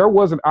increments, there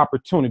was an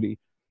opportunity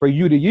for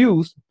you to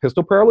use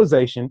pistol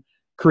paralyzation,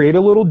 create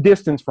a little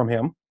distance from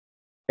him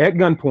at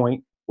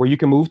gunpoint where you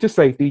can move to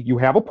safety. You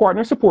have a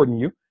partner supporting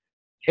you,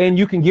 and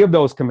you can give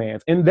those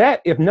commands. And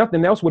that, if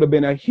nothing else, would have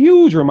been a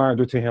huge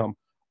reminder to him.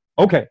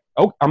 Okay,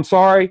 I'm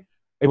sorry.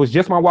 It was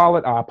just my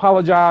wallet. I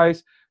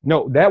apologize.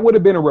 No, that would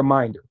have been a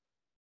reminder.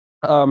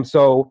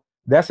 So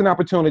that's an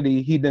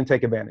opportunity he didn't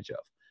take advantage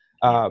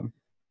of.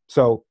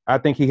 So I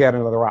think he had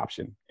another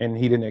option, and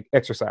he didn't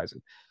exercise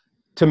it.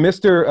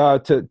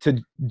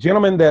 To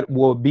gentlemen that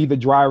will be the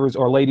drivers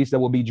or ladies that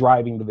will be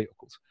driving the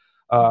vehicles.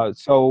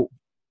 So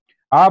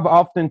I've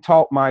often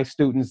taught my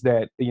students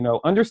that,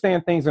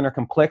 understand things in their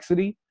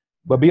complexity,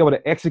 but be able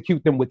to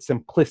execute them with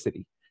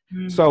simplicity.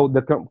 So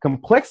the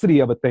complexity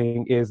of a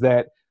thing is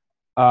that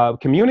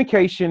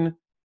communication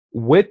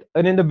with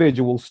an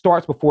individual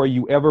starts before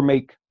you ever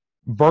make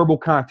verbal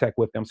contact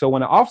with them. So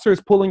when an officer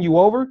is pulling you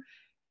over,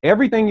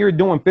 everything you're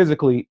doing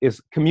physically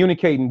is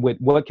communicating with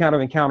what kind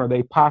of encounter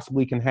they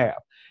possibly can have.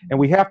 And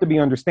we have to be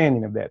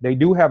understanding of that. They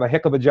do have a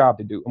heck of a job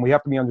to do, and we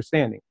have to be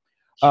understanding.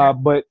 Sure.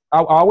 But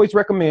I always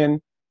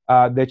recommend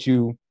that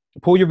you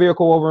Pull your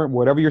vehicle over,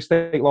 whatever your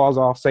state laws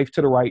are, safe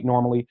to the right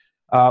normally,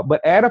 but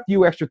add a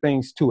few extra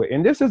things to it.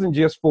 And this isn't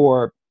just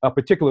for a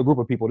particular group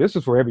of people. This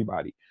is for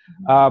everybody.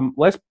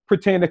 Let's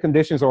pretend the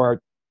conditions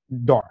are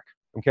dark,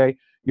 okay?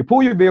 You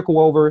pull your vehicle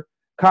over,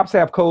 cops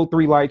have code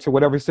 3 lights or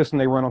whatever system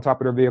they run on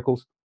top of their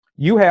vehicles.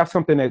 You have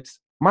something that's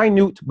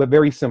minute but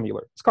very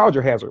similar. It's called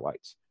your hazard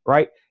lights,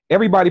 right?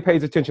 Everybody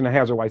pays attention to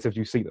hazard lights if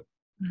you see them.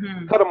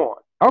 Cut them on.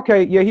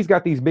 Okay, yeah, he's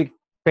got these big,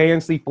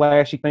 fancy,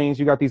 flashy things.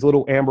 You got these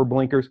little amber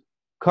blinkers.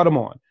 Cut them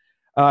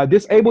on.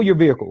 Disable your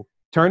vehicle.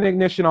 Turn the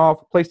ignition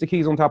off. Place the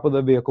keys on top of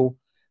the vehicle.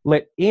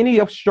 Let any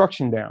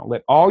obstruction down.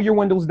 Let all your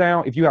windows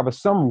down. If you have a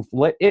sunroof,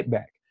 let it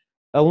back.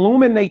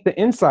 Illuminate the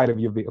inside of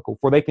your vehicle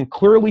for they can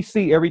clearly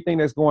see everything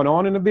that's going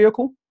on in the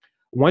vehicle.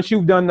 Once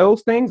you've done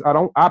those things,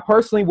 I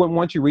personally wouldn't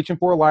want you reaching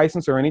for a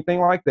license or anything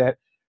like that.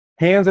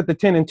 Hands at the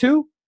 10 and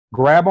 2,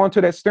 grab onto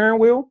that steering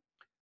wheel.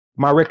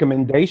 My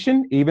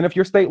recommendation, even if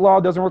your state law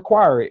doesn't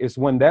require it, is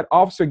when that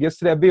officer gets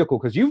to that vehicle,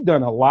 because you've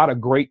done a lot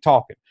of great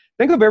talking.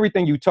 Think of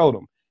everything you told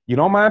them. You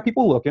don't mind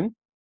people looking.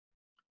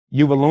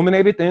 You've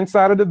illuminated the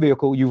inside of the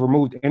vehicle. You've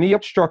removed any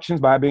obstructions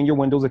by being your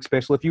windows,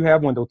 especially if you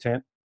have window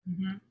tint.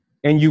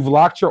 And you've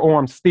locked your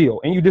arms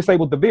still, and you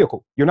disabled the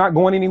vehicle. You're not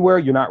going anywhere.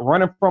 You're not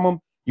running from them.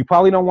 You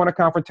probably don't want a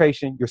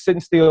confrontation. You're sitting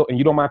still, and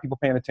you don't mind people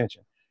paying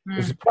attention.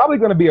 This is probably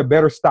going to be a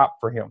better stop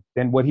for him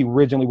than what he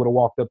originally would have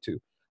walked up to.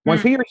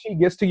 Once he or she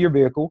gets to your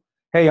vehicle,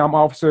 hey, I'm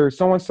Officer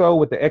so-and-so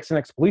with the X and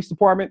X Police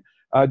Department.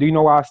 Do you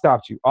know why I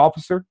stopped you?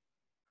 Officer,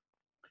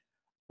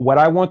 what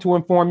I want to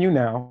inform you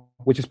now,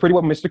 which is pretty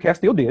what Mr.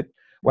 Castile did,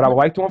 what I would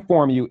like to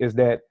inform you is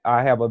that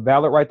I have a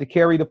valid right to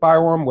carry the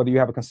firearm, whether you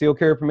have a concealed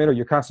carry permit or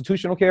your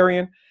constitutional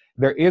carrying.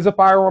 There is a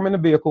firearm in the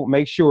vehicle.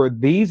 Make sure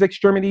these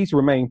extremities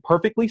remain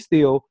perfectly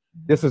still.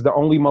 This is the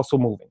only muscle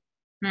moving,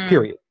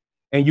 period.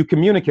 And you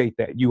communicate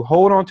that. You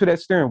hold on to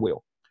that steering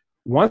wheel.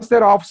 Once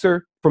that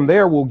officer from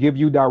there will give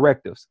you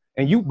directives.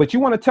 But you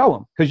want to tell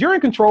them, because you're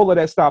in control of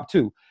that stop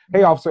too.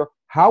 Hey, officer,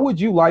 how would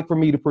you like for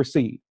me to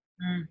proceed?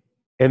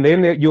 And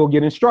then you'll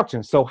get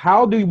instructions. So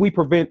how do we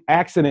prevent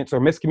accidents or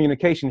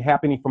miscommunication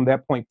happening from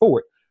that point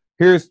forward?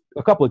 Here's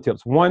a couple of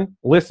tips. 1,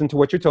 listen to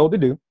what you're told to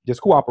do.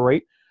 Just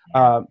cooperate.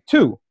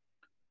 2,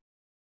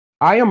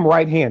 I am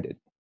right-handed.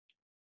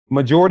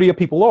 Majority of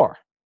people are.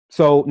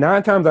 So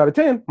 9 times out of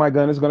 10, my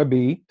gun is going to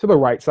be to the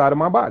right side of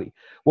my body.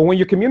 Well, when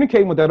you're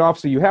communicating with that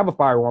officer, you have a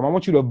firearm. I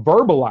want you to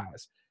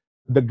verbalize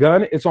the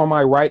gun is on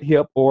my right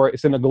hip or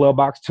it's in the glove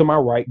box to my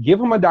right. Give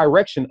him a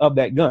direction of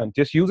that gun.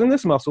 Just using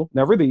this muscle,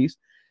 never these.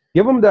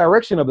 Give him the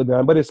direction of the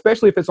gun, but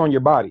especially if it's on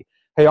your body.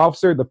 Hey,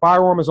 officer, the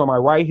firearm is on my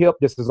right hip.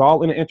 This is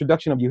all in the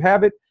introduction of you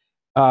have it.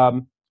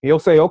 He'll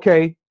say,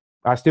 okay,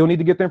 I still need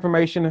to get the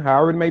information,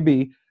 however it may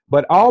be.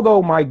 But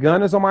although my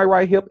gun is on my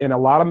right hip and a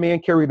lot of men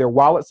carry their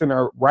wallets in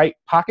their right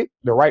pocket,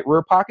 their right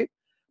rear pocket,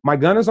 my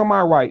gun is on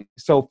my right.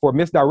 So for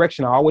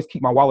misdirection, I always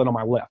keep my wallet on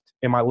my left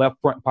in my left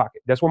front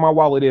pocket. That's where my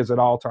wallet is at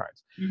all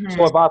times.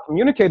 So if I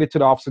communicated to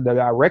the officer the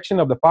direction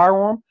of the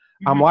firearm,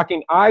 I'm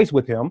locking eyes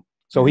with him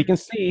so he can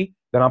see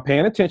that I'm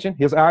paying attention.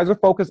 His eyes are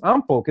focused.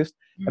 I'm focused.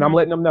 And I'm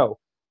letting him know.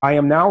 I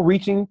am now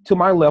reaching to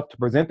my left to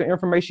present the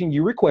information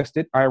you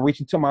requested. I am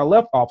reaching to my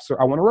left, officer.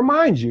 I want to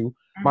remind you,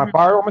 my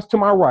firearm is to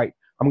my right.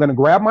 I'm going to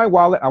grab my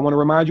wallet. I want to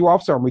remind you,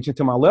 officer, I'm reaching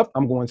to my left.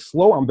 I'm going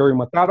slow. I'm very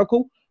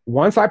methodical.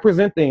 Once I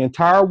present the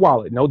entire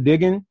wallet, no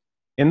digging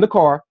in the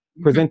car,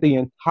 present the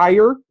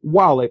entire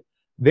wallet,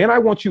 then I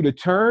want you to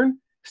turn,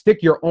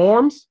 stick your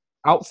arms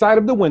outside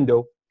of the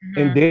window,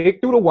 and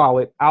dig through the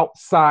wallet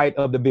outside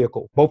of the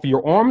vehicle. Both of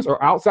your arms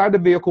are outside the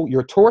vehicle.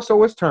 Your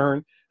torso is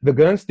turned. The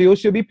gun still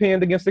should be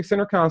pinned against the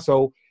center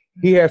console.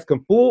 He has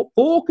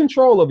full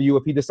control of you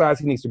if he decides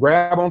he needs to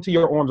grab onto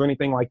your arms or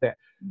anything like that.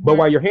 But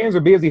while your hands are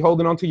busy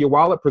holding onto your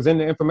wallet,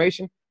 presenting the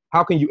information,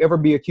 how can you ever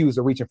be accused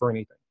of reaching for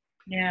anything?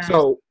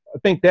 So I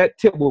think that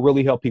tip will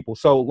really help people.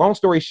 So long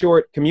story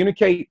short,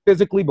 communicate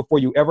physically before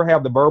you ever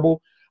have the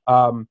verbal.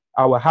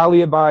 I would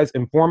highly advise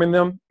informing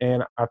them.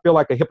 And I feel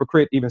like a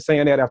hypocrite even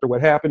saying that after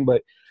what happened,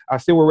 but I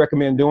still would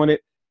recommend doing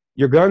it.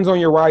 Your gun's on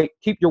your right,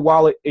 keep your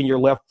wallet in your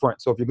left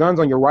front. So if your gun's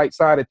on your right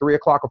side at 3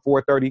 o'clock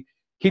or 4:30,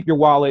 keep your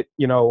wallet,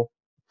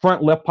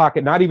 front left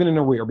pocket, not even in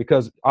the rear,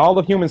 because all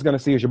the human's going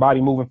to see is your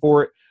body moving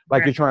forward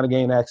like you're trying to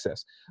gain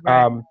access.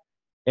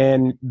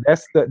 And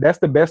that's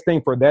the best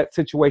thing for that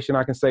situation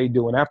I can say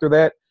do. And after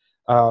that,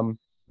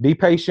 be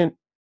patient,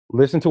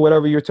 listen to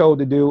whatever you're told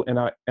to do. And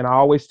I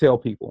always tell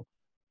people,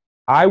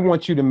 I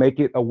want you to make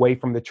it away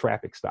from the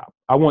traffic stop.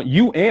 I want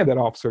you and that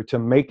officer to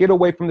make it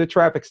away from the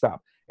traffic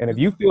stop. And if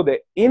you feel that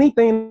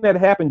anything that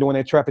happened during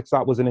that traffic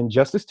stop was an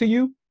injustice to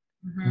you,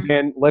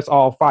 then let's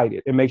all fight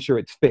it and make sure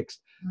it's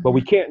fixed. But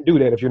we can't do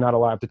that if you're not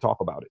alive to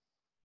talk about it.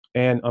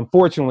 And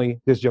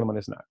unfortunately, this gentleman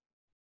is not.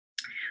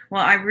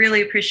 Well, I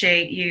really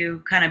appreciate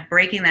you kind of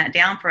breaking that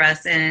down for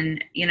us.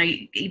 And,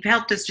 you've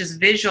helped us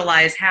just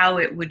visualize how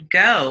it would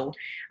go.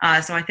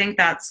 So I think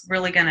that's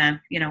really going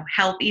to,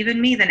 help even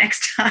me the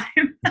next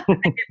time I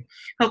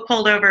get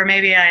pulled over.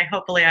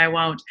 Hopefully I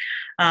won't.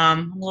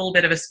 A little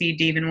bit of a speed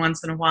demon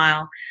once in a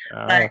while.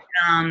 But,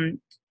 when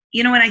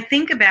I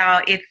think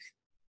about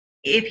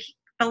if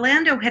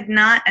Philando had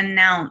not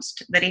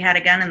announced that he had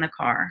a gun in the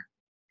car.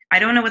 I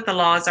don't know what the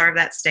laws are of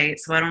that state,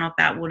 so I don't know if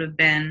that would have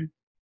been,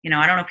 I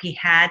don't know if he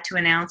had to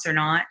announce or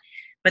not.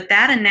 But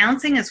that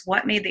announcing is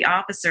what made the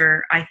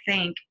officer, I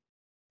think,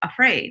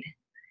 afraid.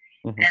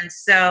 Mm-hmm. And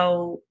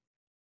so,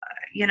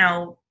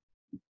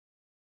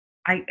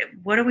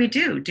 what do we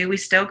do? Do we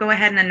still go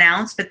ahead and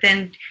announce, but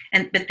then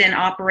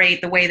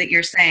operate the way that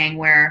you're saying,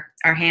 where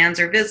our hands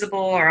are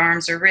visible, our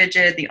arms are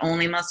rigid, the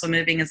only muscle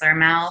moving is our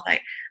mouth? I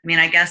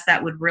guess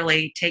that would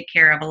really take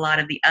care of a lot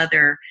of the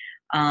other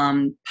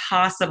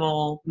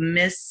possible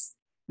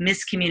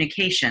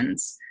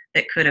miscommunications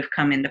that could have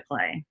come into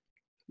play.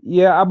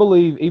 Yeah, I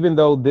believe even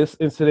though this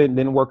incident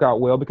didn't work out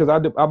well, because I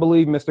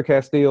believe Mr.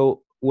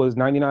 Castile was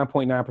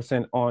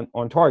 99.9%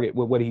 on target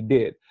with what he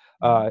did.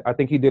 I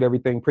think he did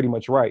everything pretty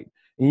much right.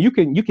 And you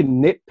can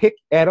nitpick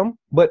at him,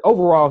 but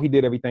overall he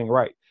did everything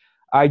right.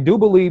 I do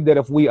believe that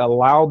if we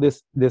allow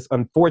this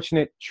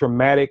unfortunate,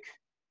 traumatic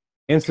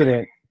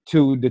incident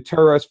to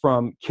deter us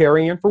from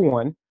carrying, for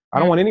one, I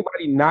don't want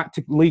anybody not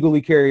to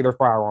legally carry their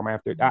firearm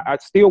after it. I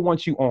still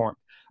want you armed.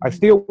 I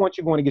still want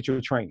you going to get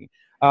your training.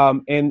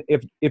 And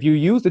if you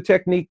use the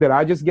technique that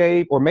I just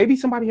gave, or maybe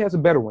somebody has a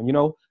better one,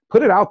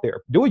 put it out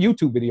there. Do a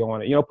YouTube video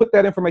on it. Put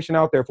that information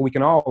out there so we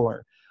can all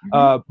learn.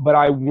 But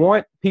I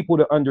want people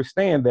to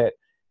understand that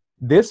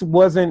this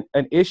wasn't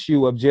an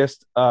issue of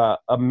just a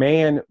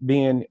man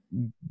being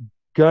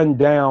gunned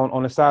down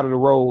on the side of the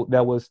road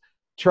that was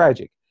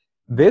tragic.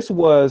 This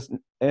was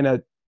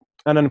an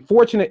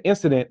unfortunate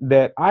incident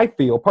that I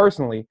feel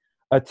personally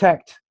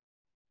attacked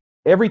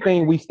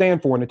everything we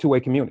stand for in the two-way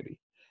community.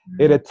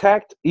 It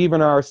attacked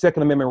even our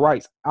Second Amendment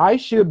rights. I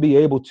should be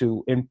able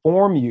to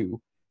inform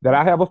you that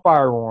I have a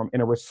firearm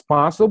in a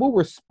responsible,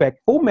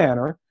 respectful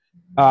manner,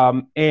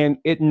 and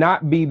it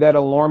not be that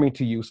alarming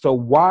to you. So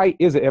why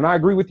is it? And I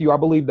agree with you. I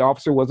believe the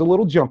officer was a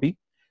little jumpy,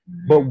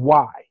 but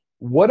why?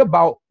 What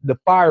about the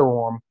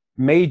firearm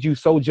made you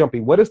so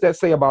jumpy? What does that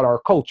say about our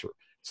culture?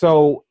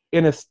 So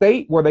in a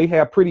state where they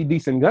have pretty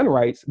decent gun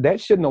rights, that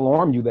shouldn't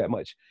alarm you that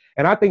much.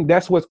 And I think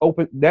that's what's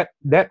open, that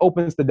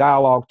opens the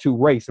dialogue to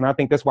race. And I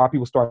think that's why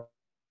people start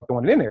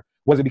throwing it in there.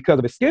 Was it because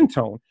of his skin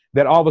tone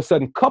that all of a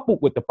sudden, coupled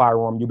with the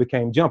firearm, you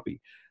became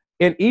jumpy?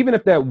 And even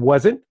if that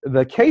wasn't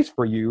the case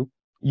for you,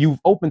 you've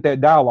opened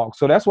that dialogue.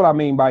 So that's what I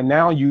mean by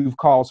now you've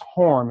caused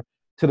harm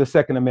to the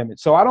Second Amendment.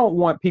 So I don't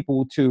want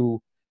people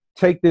to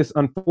take this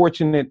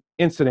unfortunate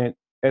incident,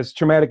 as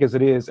traumatic as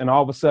it is, and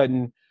all of a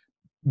sudden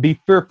be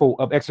fearful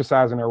of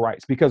exercising their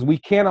rights, because we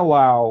can't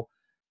allow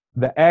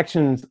the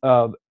actions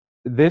of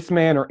this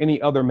man or any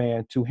other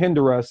man to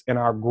hinder us in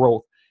our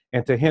growth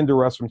and to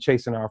hinder us from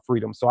chasing our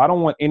freedom. So I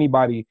don't want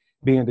anybody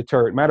being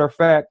deterred. Matter of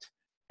fact,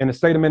 in the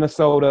state of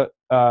Minnesota,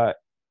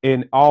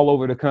 and all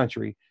over the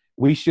country,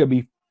 we should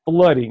be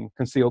flooding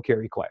concealed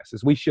carry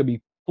classes. We should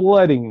be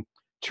flooding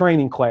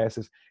training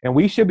classes, and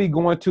we should be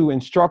going to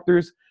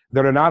instructors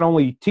that are not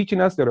only teaching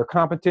us, that are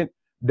competent,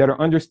 that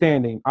are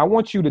understanding. I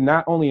want you to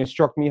not only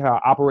instruct me how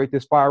to operate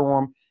this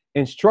firearm,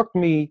 instruct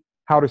me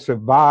how to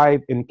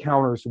survive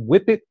encounters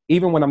with it,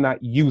 even when I'm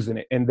not using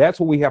it. And that's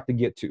what we have to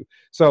get to.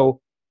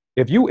 So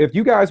if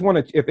you guys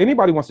want to, if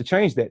anybody wants to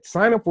change that,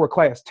 sign up for a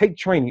class, take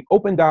training,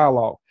 open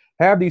dialogue,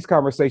 have these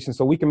conversations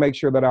so we can make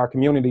sure that our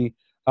community,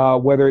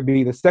 whether it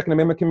be the Second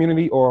Amendment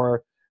community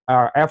or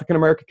our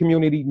African-American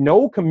community,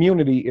 no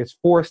community is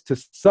forced to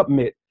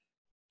submit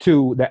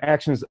to the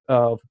actions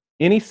of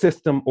any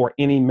system or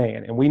any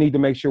man. And we need to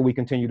make sure we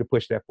continue to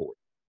push that forward.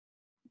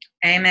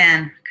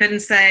 Amen.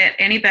 Couldn't say it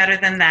any better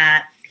than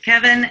that.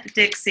 Kevin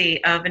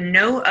Dixie of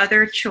No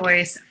Other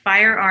Choice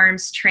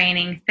Firearms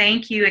Training,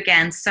 thank you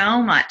again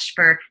so much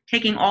for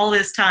taking all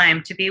this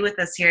time to be with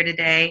us here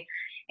today.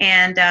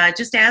 And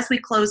just as we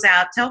close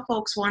out, tell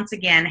folks once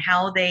again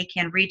how they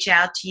can reach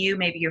out to you,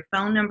 maybe your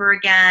phone number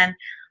again,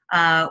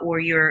 or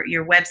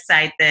your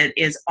website that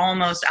is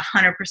almost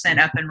 100%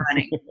 up and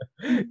running.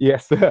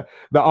 Yes, the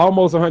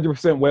almost 100%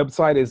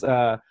 website is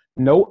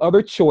No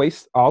Other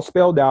Choice, all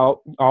spelled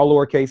out, all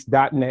lowercase,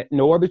 .net,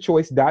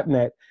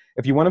 nootherchoice.net.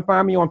 If you want to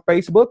find me on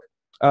Facebook,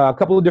 a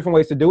couple of different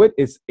ways to do it.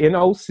 It's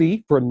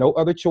NOC for No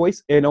Other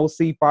Choice,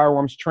 NOC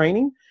Firearms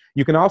Training.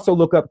 You can also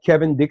look up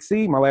Kevin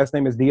Dixie. My last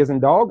name is D as in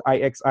dog,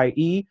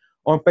 IXIE,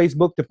 on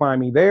Facebook to find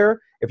me there.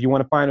 If you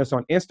want to find us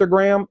on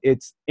Instagram,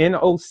 it's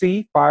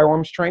NOC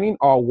Firearms Training,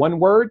 all one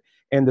word.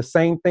 And the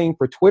same thing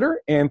for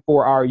Twitter. And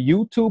for our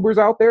YouTubers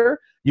out there,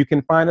 you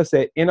can find us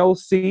at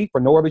NOC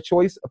for No Other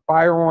Choice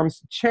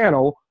Firearms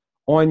Channel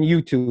on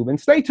YouTube. And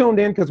stay tuned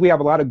in because we have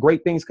a lot of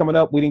great things coming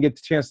up we didn't get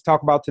the chance to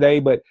talk about today.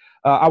 But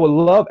I would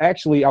love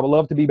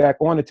to be back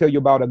on to tell you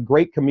about a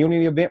great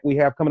community event we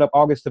have coming up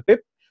August the 5th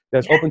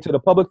that's open to the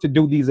public to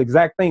do these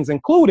exact things,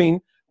 including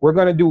we're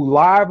going to do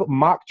live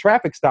mock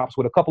traffic stops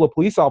with a couple of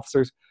police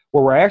officers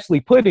where we're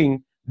actually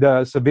putting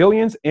the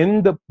civilians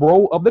in the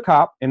role of the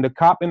cop and the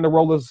cop in the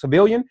role of the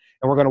civilian.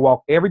 And we're going to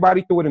walk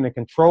everybody through it in a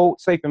controlled,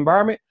 safe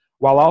environment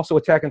while also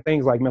attacking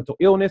things like mental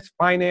illness,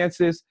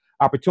 finances,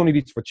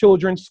 opportunities for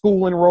children,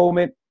 school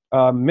enrollment,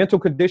 mental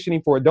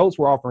conditioning for adults.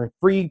 We're offering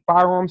free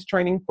firearms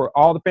training for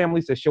all the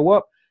families that show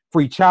up.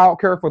 free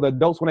childcare for the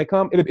adults when they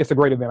come. It's a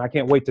great event. I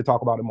can't wait to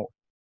talk about it more.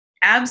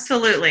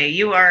 Absolutely.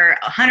 You are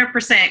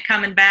 100%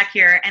 coming back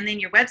here, and then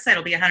your website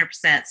will be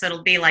 100%. So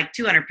it'll be like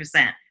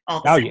 200%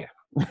 all the Oh, same. yeah.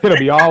 It'll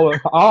be all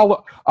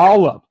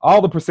up,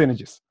 all the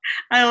percentages.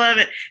 I love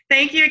it.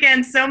 Thank you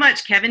again so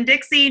much, Kevin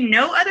Dixie.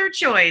 No Other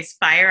Choice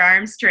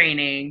Firearms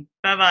Training.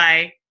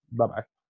 Bye-bye. Bye-bye.